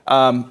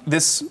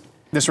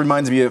 This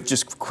reminds me of,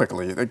 just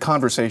quickly, the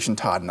conversation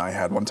Todd and I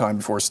had one time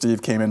before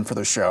Steve came in for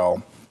the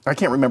show. I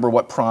can't remember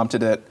what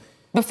prompted it.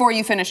 Before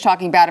you finished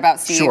talking bad about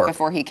Steve, sure.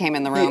 Before he came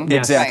in the room?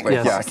 Yes. Exactly,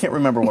 yes. Yeah, I can't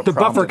remember what the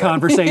prompted buffer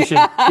conversation,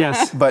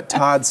 yes. But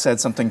Todd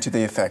said something to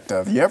the effect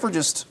of, you ever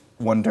just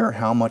wonder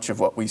how much of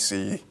what we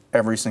see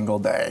every single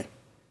day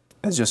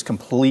is just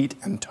complete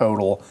and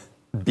total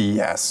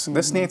BS.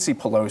 This Nancy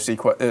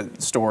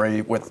Pelosi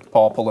story with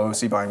Paul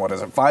Pelosi buying, what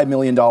is it, $5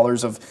 million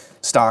of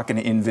stock in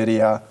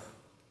NVIDIA,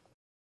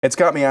 it's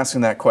got me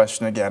asking that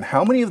question again.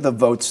 How many of the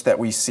votes that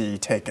we see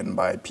taken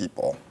by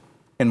people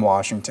in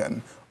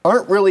Washington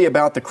aren't really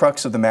about the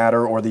crux of the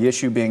matter or the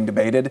issue being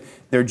debated?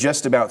 They're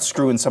just about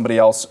screwing somebody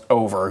else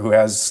over who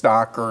has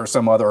stock or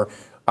some other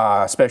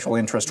special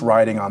interest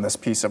riding on this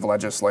piece of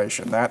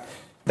legislation.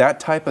 That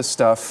type of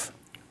stuff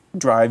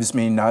drives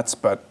me nuts,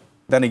 but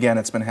then again,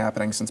 it's been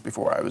happening since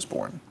before I was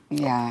born.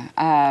 Yeah.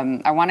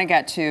 I want to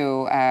get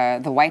to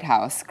the White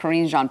House.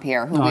 Karine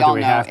Jean-Pierre, who we all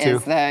know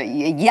is the...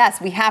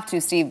 Yes, we have to,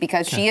 Steve,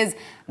 because she is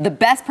the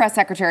best press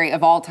secretary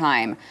of all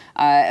time.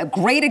 A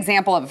great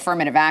example of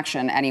affirmative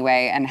action,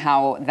 anyway, and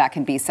how that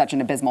can be such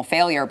an abysmal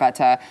failure. But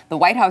the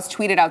White House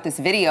tweeted out this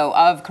video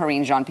of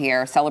Karine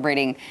Jean-Pierre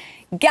celebrating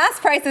gas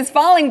prices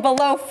falling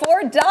below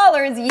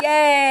 $4.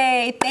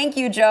 Yay! Thank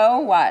you, Joe.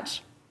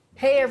 Watch.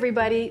 Hey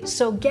everybody,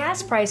 so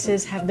gas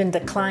prices have been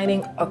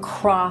declining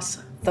across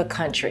the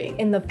country.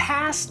 In the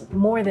past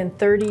more than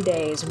 30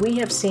 days, we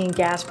have seen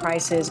gas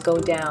prices go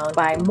down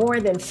by more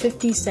than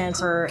 50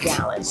 cents per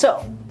gallon.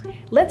 So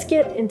let's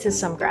get into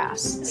some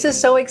graphs. This is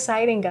so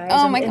exciting, guys.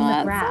 Oh my God. In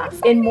the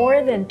graph, in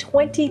more than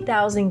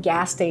 20,000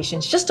 gas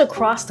stations just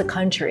across the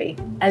country,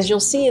 as you'll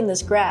see in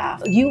this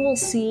graph, you will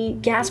see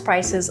gas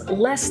prices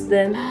less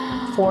than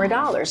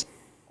 $4.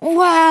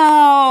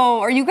 Wow,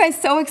 are you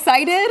guys so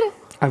excited?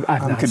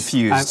 I'm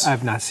confused.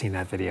 I've not seen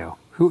that video.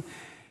 Who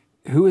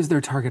is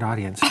their target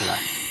audience for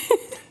that?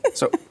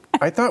 So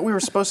I thought we were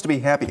supposed to be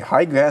happy.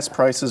 High gas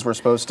prices were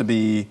supposed to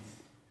be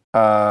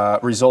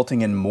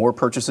resulting in more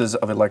purchases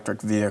of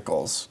electric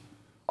vehicles.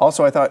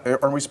 Also, I thought,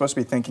 aren't we supposed to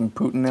be thanking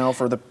Putin now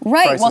for the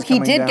prices well, he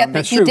did get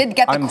the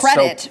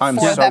credit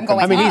for them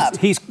going up.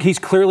 He's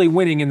clearly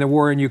winning in the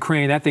war in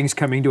Ukraine. That thing's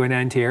coming to an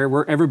end here.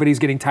 Where everybody's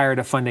getting tired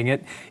of funding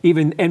it.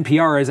 Even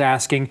NPR is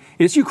asking,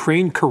 is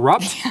Ukraine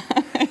corrupt?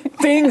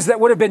 Things that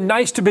would have been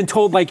nice to have been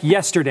told like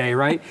yesterday,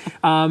 right?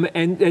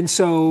 And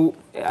so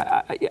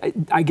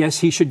I guess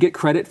he should get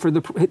credit for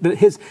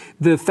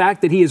the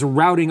fact that he is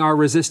routing our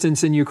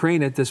resistance in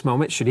Ukraine at this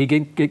moment. Should he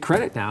get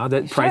credit now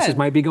that prices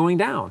might be going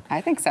down?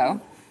 I think so.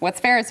 What's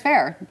fair is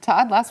fair.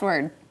 Todd, last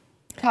word.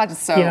 Todd is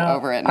so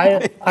over it now.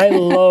 I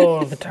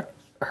loathed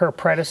her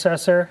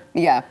predecessor.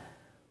 Yeah.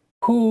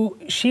 Who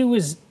she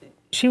was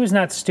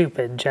not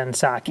stupid, Jen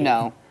Psaki.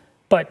 No.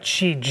 But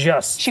she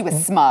was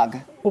smug.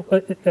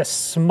 A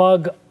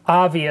smug,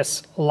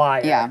 obvious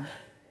liar. Yeah.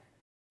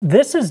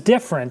 This is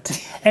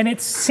different, and it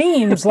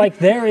seems like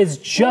there is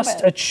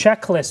just a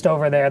checklist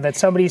over there that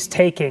somebody's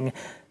taking.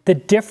 The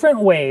different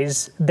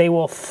ways they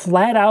will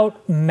flat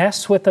out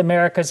mess with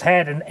America's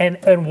head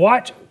and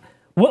watch.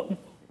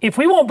 If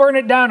we won't burn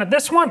it down at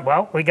this one,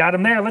 well, we got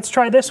them there. Let's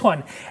try this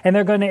one. And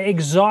they're going to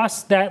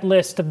exhaust that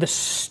list of the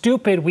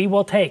stupid we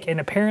will take. And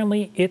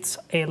apparently it's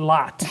a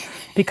lot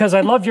because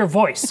I love your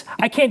voice.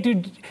 I can't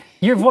do...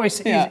 Your voice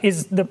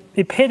is the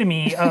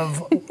epitome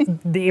of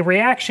the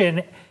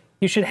reaction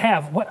you should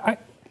have.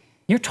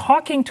 You're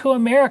talking to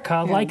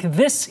America like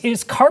this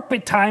is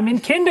carpet time in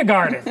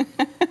kindergarten.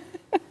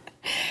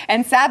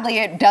 And sadly,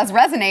 it does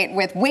resonate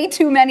with way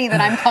too many that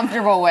I'm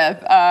comfortable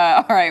with.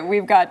 All right, we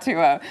got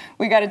to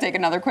take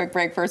another quick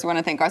break. First, we want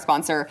to thank our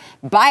sponsor,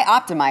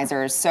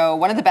 Bioptimizers. So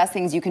one of the best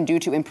things you can do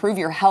to improve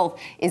your health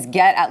is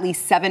get at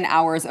least 7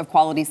 hours of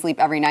quality sleep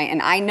every night.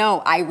 And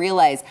I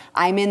realize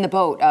I'm in the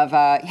boat of,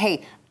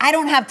 hey, I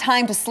don't have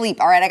time to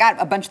sleep. All right, I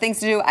got a bunch of things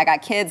to do. I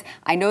got kids.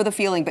 I know the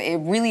feeling, but it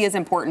really is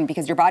important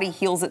because your body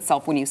heals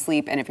itself when you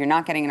sleep. And if you're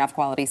not getting enough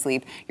quality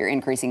sleep, you're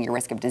increasing your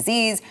risk of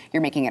disease.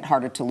 You're making it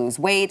harder to lose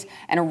weight.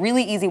 And a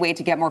really easy way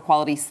to get more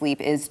quality sleep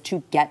is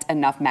to get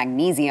enough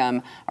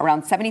magnesium.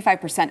 Around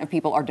 75% of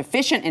people are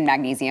deficient in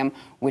magnesium,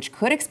 which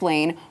could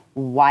explain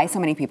why so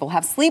many people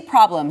have sleep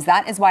problems.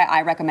 That is why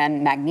I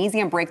recommend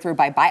Magnesium Breakthrough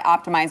by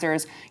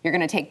Bioptimizers. You're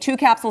going to take 2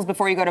 capsules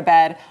before you go to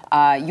bed.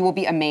 You will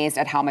be amazed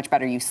at how much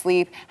better you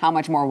sleep, how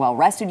much more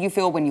well-rested you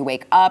feel when you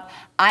wake up.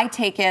 I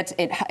take it.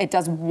 It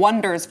does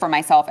wonders for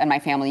myself and my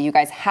family. You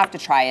guys have to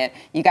try it.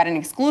 You got an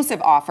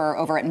exclusive offer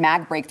over at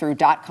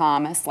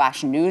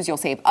magbreakthrough.com/news. You'll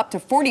save up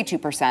to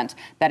 42%.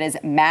 That is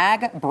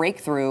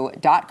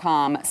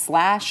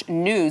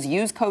magbreakthrough.com/news.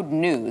 Use code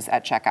NEWS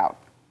at checkout.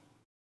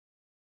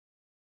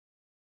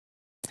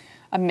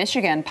 A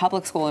Michigan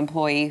public school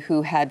employee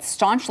who had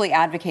staunchly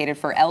advocated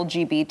for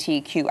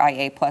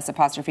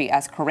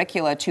LGBTQIA+S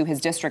curricula to his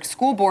district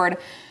school board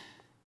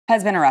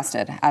has been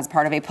arrested as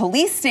part of a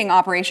police sting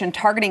operation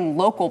targeting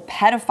local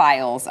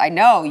pedophiles. I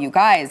know, you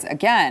guys,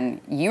 again,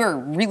 you're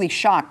really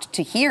shocked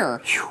to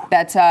hear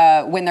that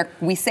when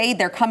we say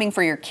they're coming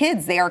for your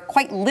kids, they are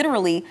quite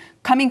literally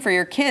coming for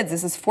your kids.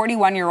 This is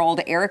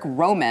 41-year-old Eric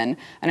Roman,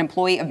 an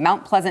employee of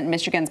Mount Pleasant,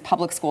 Michigan's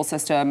public school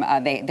system.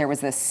 There was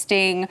this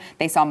sting.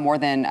 They saw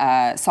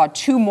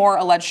 2 more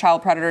alleged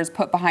child predators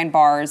put behind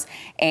bars,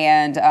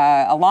 and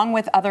along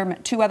with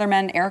 2 other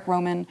men, Eric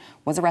Roman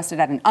was arrested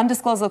at an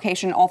undisclosed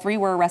location. All 3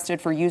 were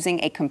arrested for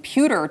using a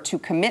computer to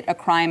commit a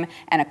crime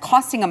and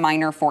accosting a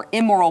minor for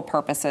immoral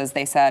purposes,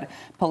 they said.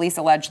 Police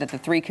alleged that the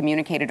 3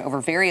 communicated over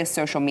various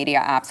social media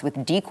apps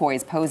with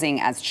decoys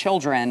posing as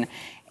children,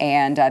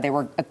 and they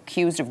were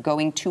accused of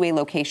going to a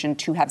location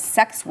to have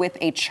sex with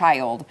a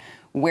child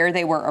where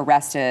they were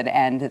arrested.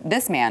 And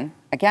this man,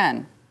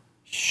 again,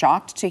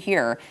 shocked to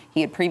hear,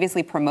 he had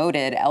previously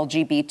promoted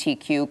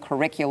LGBTQ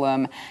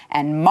curriculum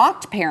and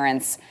mocked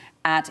parents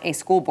at a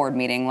school board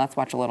meeting. Let's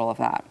watch a little of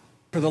that.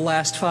 For the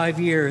last 5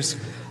 years,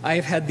 I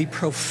have had the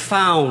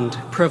profound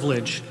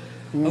privilege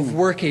of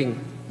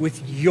working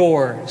with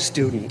your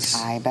students.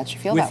 I bet you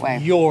feel that way.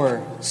 With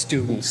your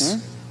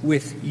students.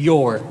 With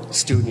your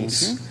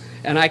students.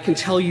 And I can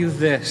tell you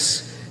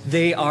this,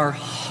 they are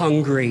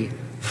hungry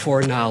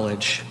for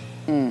knowledge.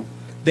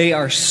 They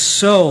are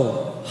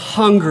so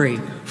hungry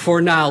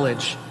for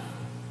knowledge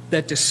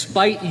that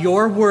despite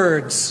your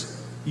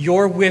words,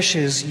 your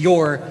wishes,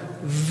 your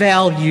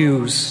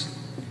values,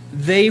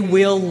 they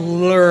will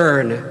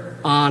learn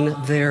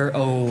on their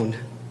own.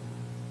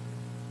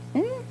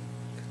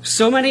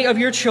 So many of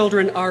your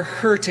children are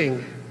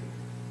hurting,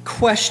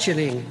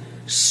 questioning,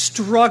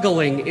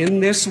 struggling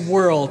in this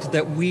world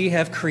that we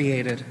have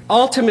created.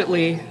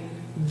 Ultimately,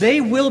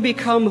 they will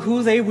become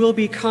who they will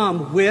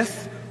become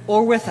with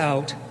or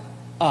without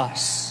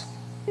us.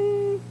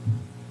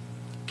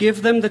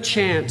 Give them the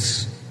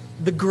chance,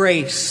 the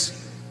grace,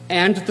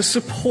 and the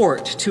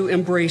support to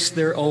embrace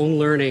their own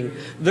learning.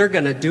 They're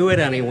going to do it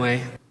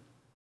anyway.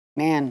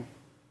 Man,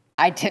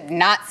 I did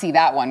not see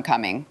that one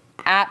coming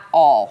at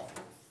all.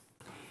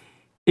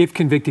 If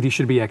convicted, he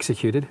should be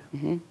executed,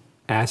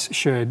 as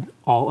should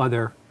all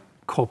other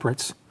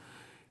culprits.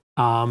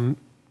 There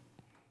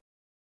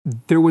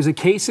was a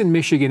case in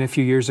Michigan a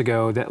few years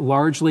ago that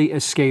largely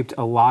escaped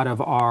a lot of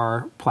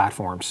our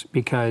platforms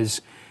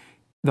because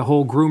the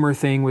whole groomer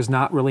thing was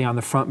not really on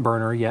the front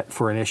burner yet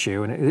for an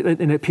issue,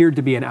 and it appeared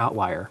to be an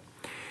outlier.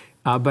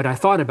 But I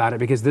thought about it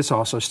because this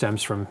also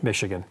stems from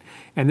Michigan.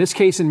 And this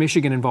case in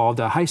Michigan involved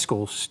a high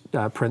school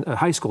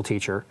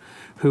teacher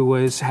who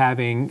was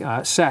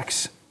having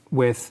sex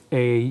with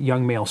a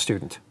young male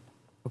student,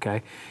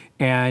 okay?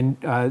 And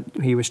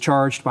he was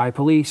charged by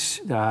police.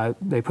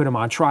 They put him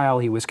on trial.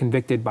 He was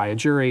convicted by a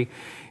jury.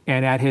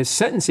 And at his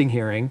sentencing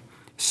hearing,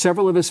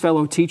 several of his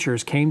fellow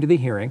teachers came to the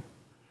hearing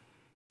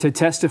to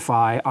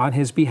testify on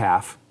his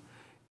behalf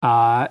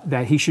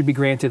that he should be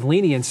granted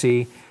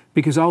leniency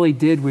because all he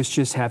did was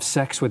just have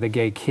sex with a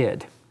gay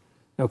kid,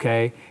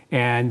 okay?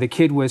 And the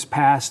kid was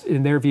past,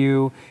 in their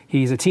view,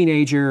 he's a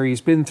teenager,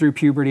 he's been through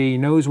puberty, he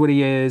knows what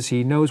he is,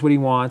 he knows what he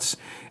wants,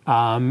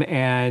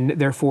 and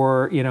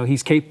therefore, you know,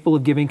 he's capable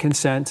of giving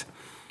consent.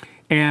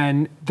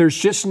 And there's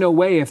just no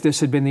way, if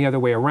this had been the other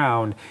way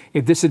around,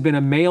 if this had been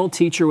a male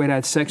teacher who had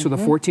had sex with a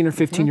 14 or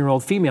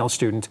 15-year-old female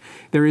student,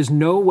 there is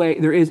no way,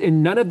 there is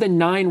in none of the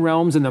 9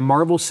 realms in the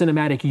Marvel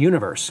Cinematic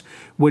Universe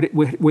would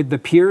the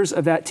peers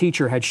of that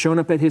teacher had shown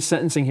up at his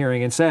sentencing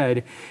hearing and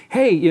said,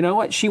 hey, you know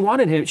what, she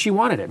wanted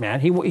it, man.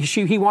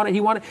 She went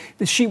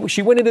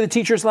into the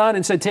teacher's lounge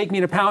and said, take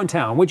me to Pound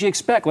Town. What'd you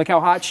expect? Look how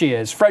hot she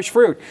is, fresh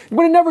fruit.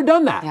 Would have never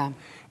done that. Yeah.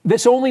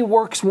 This only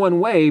works one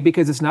way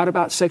because it's not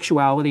about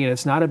sexuality and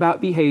it's not about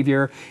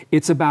behavior.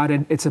 It's about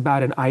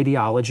an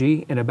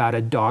ideology and about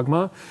a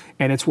dogma.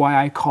 And it's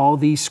why I call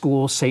these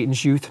schools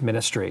Satan's youth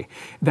ministry.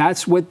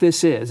 That's what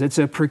this is. It's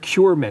a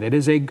procurement. It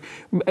is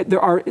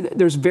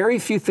there's very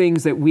few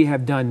things that we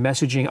have done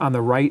messaging on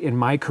the right in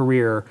my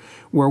career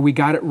where we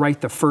got it right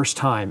the first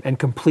time and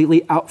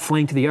completely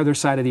outflanked the other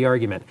side of the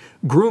argument.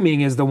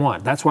 Grooming is the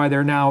one. That's why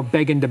they're now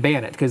begging to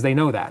ban it, because they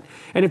know that.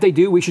 And if they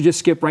do, we should just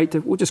skip right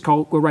to,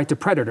 go right to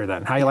predator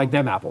then. How you like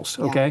them apples,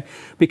 okay? Yeah.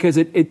 Because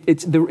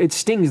it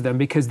stings them,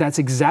 because that's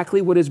exactly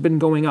what has been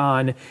going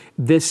on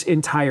this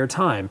entire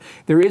time.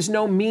 There is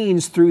no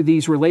means through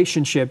these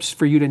relationships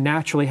for you to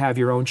naturally have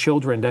your own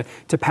children,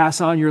 to pass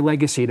on your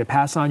legacy, to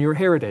pass on your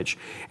heritage.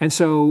 And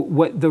so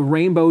what the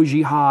rainbow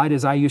jihad,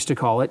 as I used to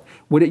call it,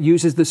 what it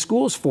uses the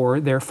schools for,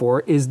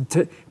 therefore, is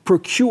to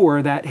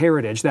procure that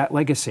heritage, that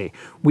legacy.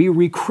 We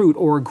recruit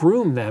or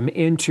groom them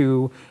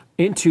into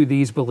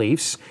these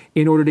beliefs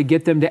in order to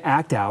get them to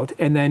act out,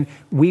 and then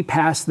we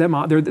pass them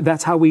on.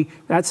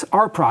 That's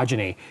our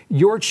progeny.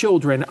 Your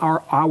children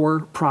are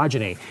our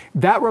progeny.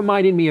 That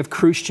reminded me of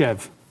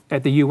Khrushchev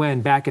at the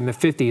UN back in the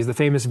 50s, the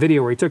famous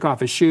video where he took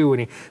off his shoe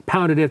and he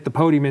pounded it at the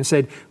podium and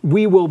said,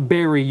 "We will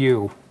bury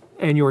you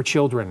and your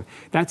children."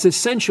 That's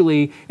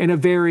essentially in a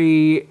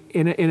very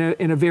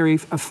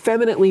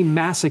effeminately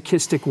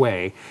masochistic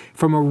way,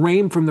 from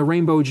the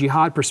rainbow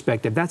jihad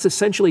perspective. That's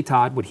essentially,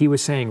 Todd, what he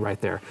was saying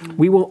right there.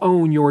 We will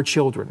own your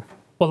children.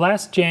 Well,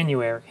 last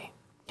January,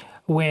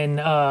 when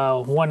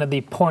one of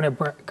the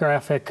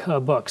pornographic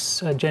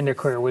books, Gender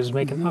Queer, was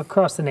making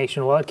across the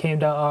nation, well, it came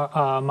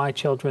to my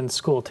children's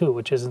school too,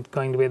 which isn't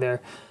going to be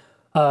there.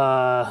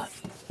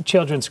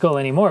 children's school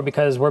anymore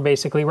because we're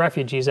basically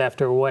refugees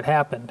after what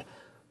happened.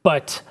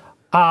 But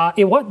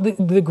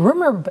the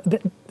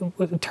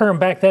groomer term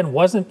back then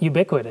wasn't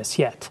ubiquitous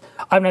yet.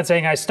 I'm not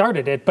saying I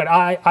started it, but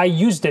I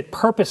used it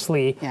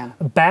purposely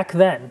back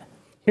then.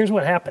 Here's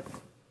what happened.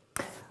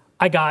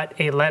 I got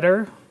a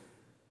letter,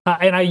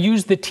 and I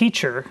used the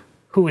teacher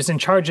who was in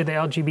charge of the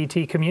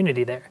LGBT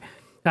community there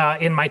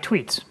in my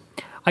tweets.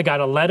 I got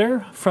a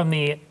letter from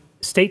the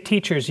State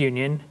Teachers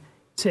Union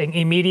saying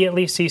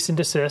immediately cease and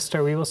desist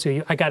or we will sue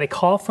you. I got a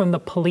call from the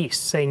police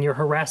saying you're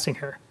harassing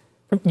her.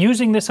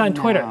 Using this on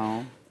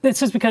Twitter.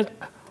 This is because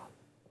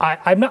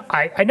I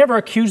never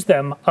accused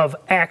them of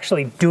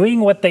actually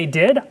doing what they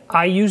did.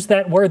 I use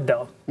that word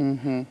though.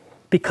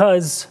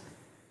 Because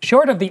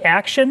short of the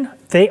action,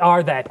 they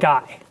are that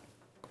guy.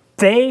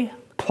 They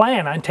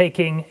plan on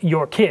taking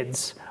your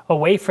kids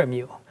away from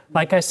you,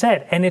 like I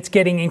said, and it's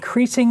getting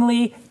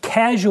increasingly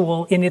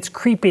casual in its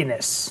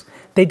creepiness.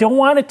 They don't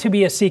want it to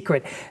be a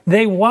secret.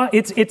 They want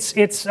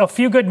it's a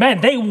few good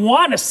men. They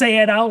want to say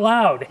it out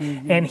loud.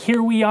 And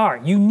here we are.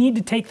 You need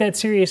to take that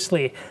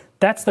seriously.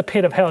 That's the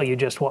pit of hell you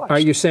just watched. Are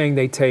you saying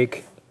they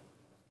take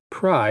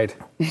pride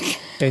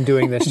in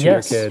doing this to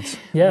your kids?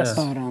 Yes.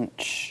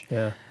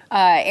 Yeah.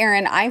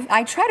 Aaron,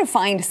 I try to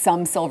find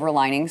some silver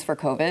linings for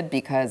COVID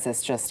because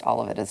it's just,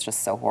 all of it is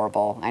just so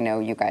horrible. I know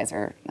you guys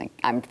are like,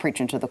 I'm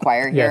preaching to the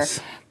choir here. Yes.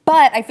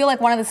 But I feel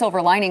like one of the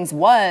silver linings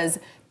was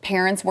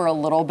parents were a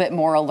little bit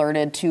more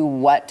alerted to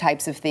what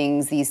types of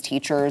things these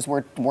teachers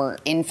were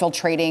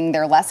infiltrating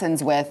their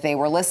lessons with. They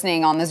were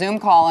listening on the Zoom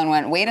call and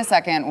went, wait a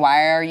second,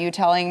 why are you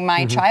telling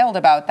my child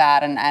about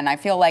that? And I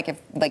feel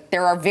like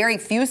there are very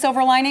few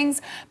silver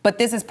linings, but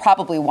this is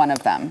probably one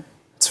of them.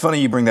 It's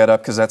funny you bring that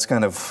up because that's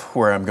kind of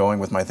where I'm going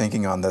with my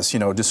thinking on this. You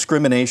know,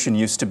 discrimination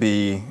used to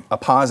be a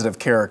positive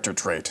character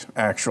trait,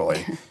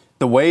 actually.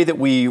 The way that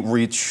we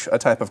reach a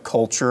type of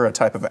culture, a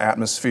type of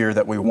atmosphere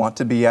that we want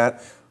to be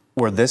at,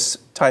 where this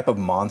type of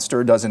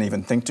monster doesn't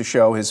even think to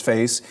show his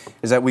face,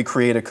 is that we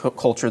create a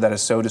culture that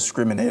is so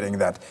discriminating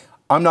that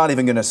I'm not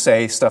even going to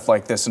say stuff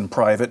like this in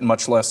private,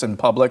 much less in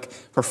public,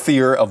 for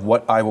fear of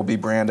what I will be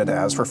branded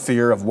as, for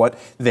fear of what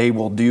they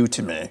will do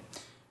to me.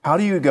 How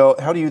do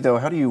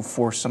you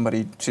force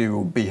somebody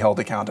to be held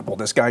accountable?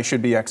 This guy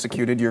should be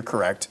executed, you're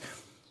correct.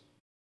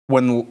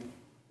 When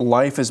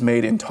life is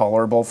made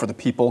intolerable for the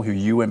people who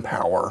you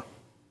empower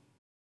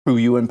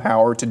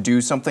to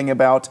do something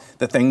about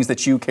the things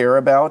that you care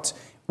about,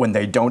 when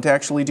they don't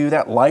actually do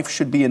that, life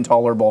should be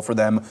intolerable for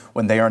them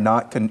when they are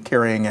not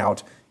carrying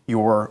out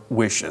your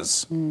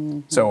wishes.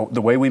 So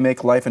the way we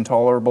make life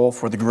intolerable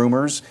for the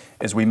groomers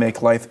is we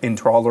make life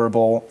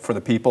intolerable for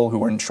the people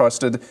who are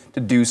entrusted to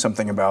do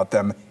something about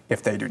them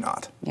if they do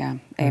not. Yeah,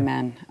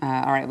 amen.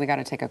 All right, we got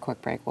to take a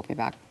quick break. We'll be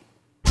back.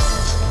 Did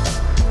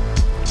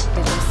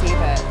you see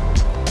that?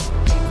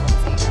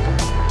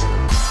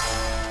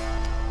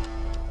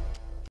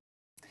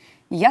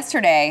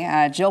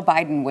 Yesterday, Jill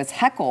Biden was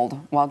heckled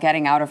while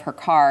getting out of her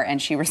car,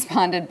 and she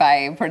responded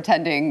by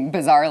pretending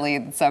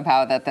bizarrely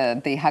somehow that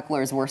the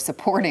hecklers were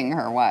supporting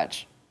her.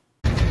 Watch.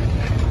 Your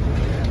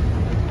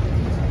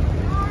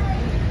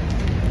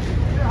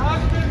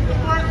husband's the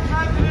worst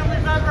president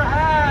we've ever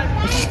had.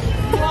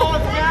 You owe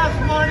us gas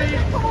money. You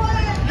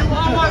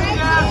owe us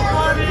gas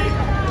money.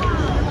 You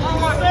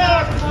owe us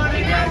gas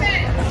money.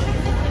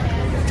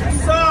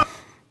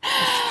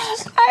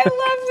 I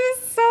love this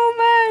so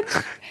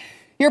much.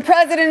 Your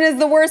president is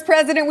the worst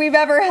president we've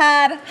ever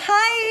had.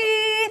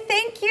 Hi,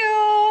 thank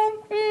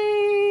you.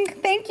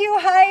 Thank you,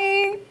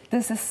 hi.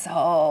 This is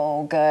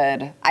so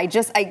good.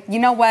 You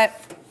know what?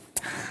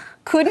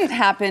 Couldn't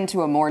happen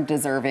to a more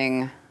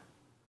deserving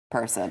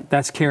person.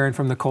 That's Karen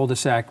from the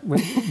cul-de-sac,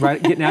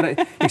 right? Getting out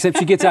of, except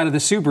she gets out of the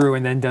Subaru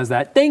and then does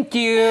that. Thank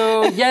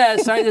you.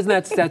 Yes,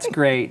 that's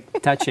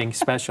great, touching,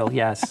 special.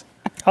 Yes.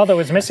 Although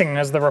was missing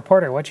as the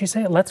reporter. What'd she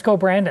say? Let's go,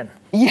 Brandon.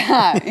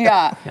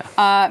 Yeah.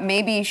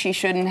 Maybe she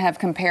shouldn't have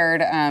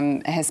compared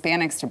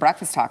Hispanics to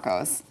breakfast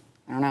tacos.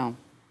 I don't know.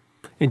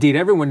 Indeed,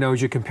 everyone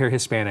knows you compare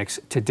Hispanics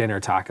to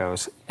dinner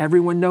tacos.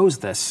 Everyone knows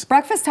this.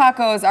 Breakfast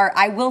tacos are,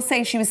 I will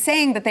say, she was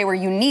saying that they were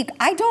unique.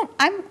 I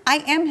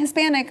am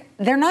Hispanic.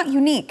 They're not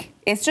unique.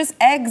 It's just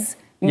eggs,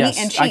 meat,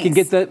 and cheese. I can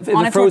get in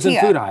the frozen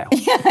food aisle.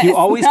 Yeah, you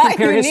always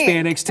compare unique.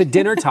 Hispanics to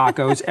dinner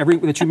tacos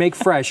that you make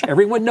fresh.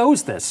 Everyone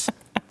knows this.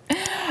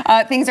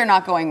 Things are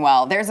not going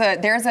well. There's a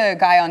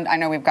guy on, I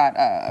know we've got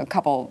a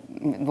couple,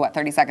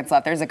 30 seconds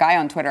left. There's a guy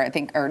on Twitter,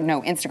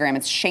 Instagram.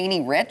 It's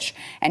Shaney Rich,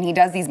 and he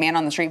does these man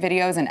on the street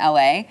videos in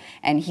LA.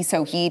 And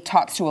he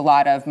talks to a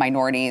lot of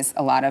minorities,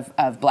 a lot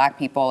of black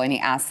people, and he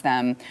asks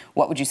them,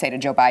 what would you say to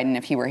Joe Biden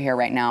if he were here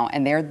right now?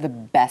 And they're the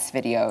best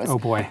videos. Oh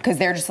boy. Because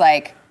they're just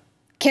like,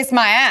 kiss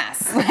my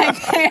ass.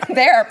 Like,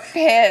 they're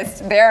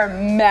pissed. They're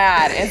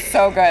mad. It's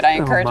so good. I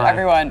encourage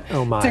everyone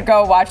to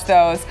go watch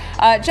those.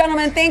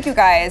 Gentlemen, thank you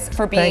guys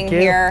for being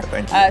here.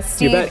 Thank you.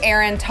 Steve,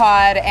 Aaron,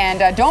 Todd,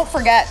 and don't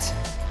forget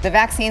the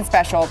vaccine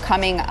special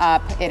coming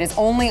up. It is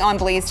only on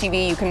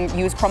BlazeTV. You can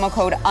use promo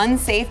code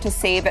UNSAFE to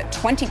save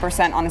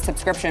 20% on a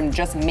subscription.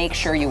 Just make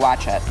sure you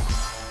watch it.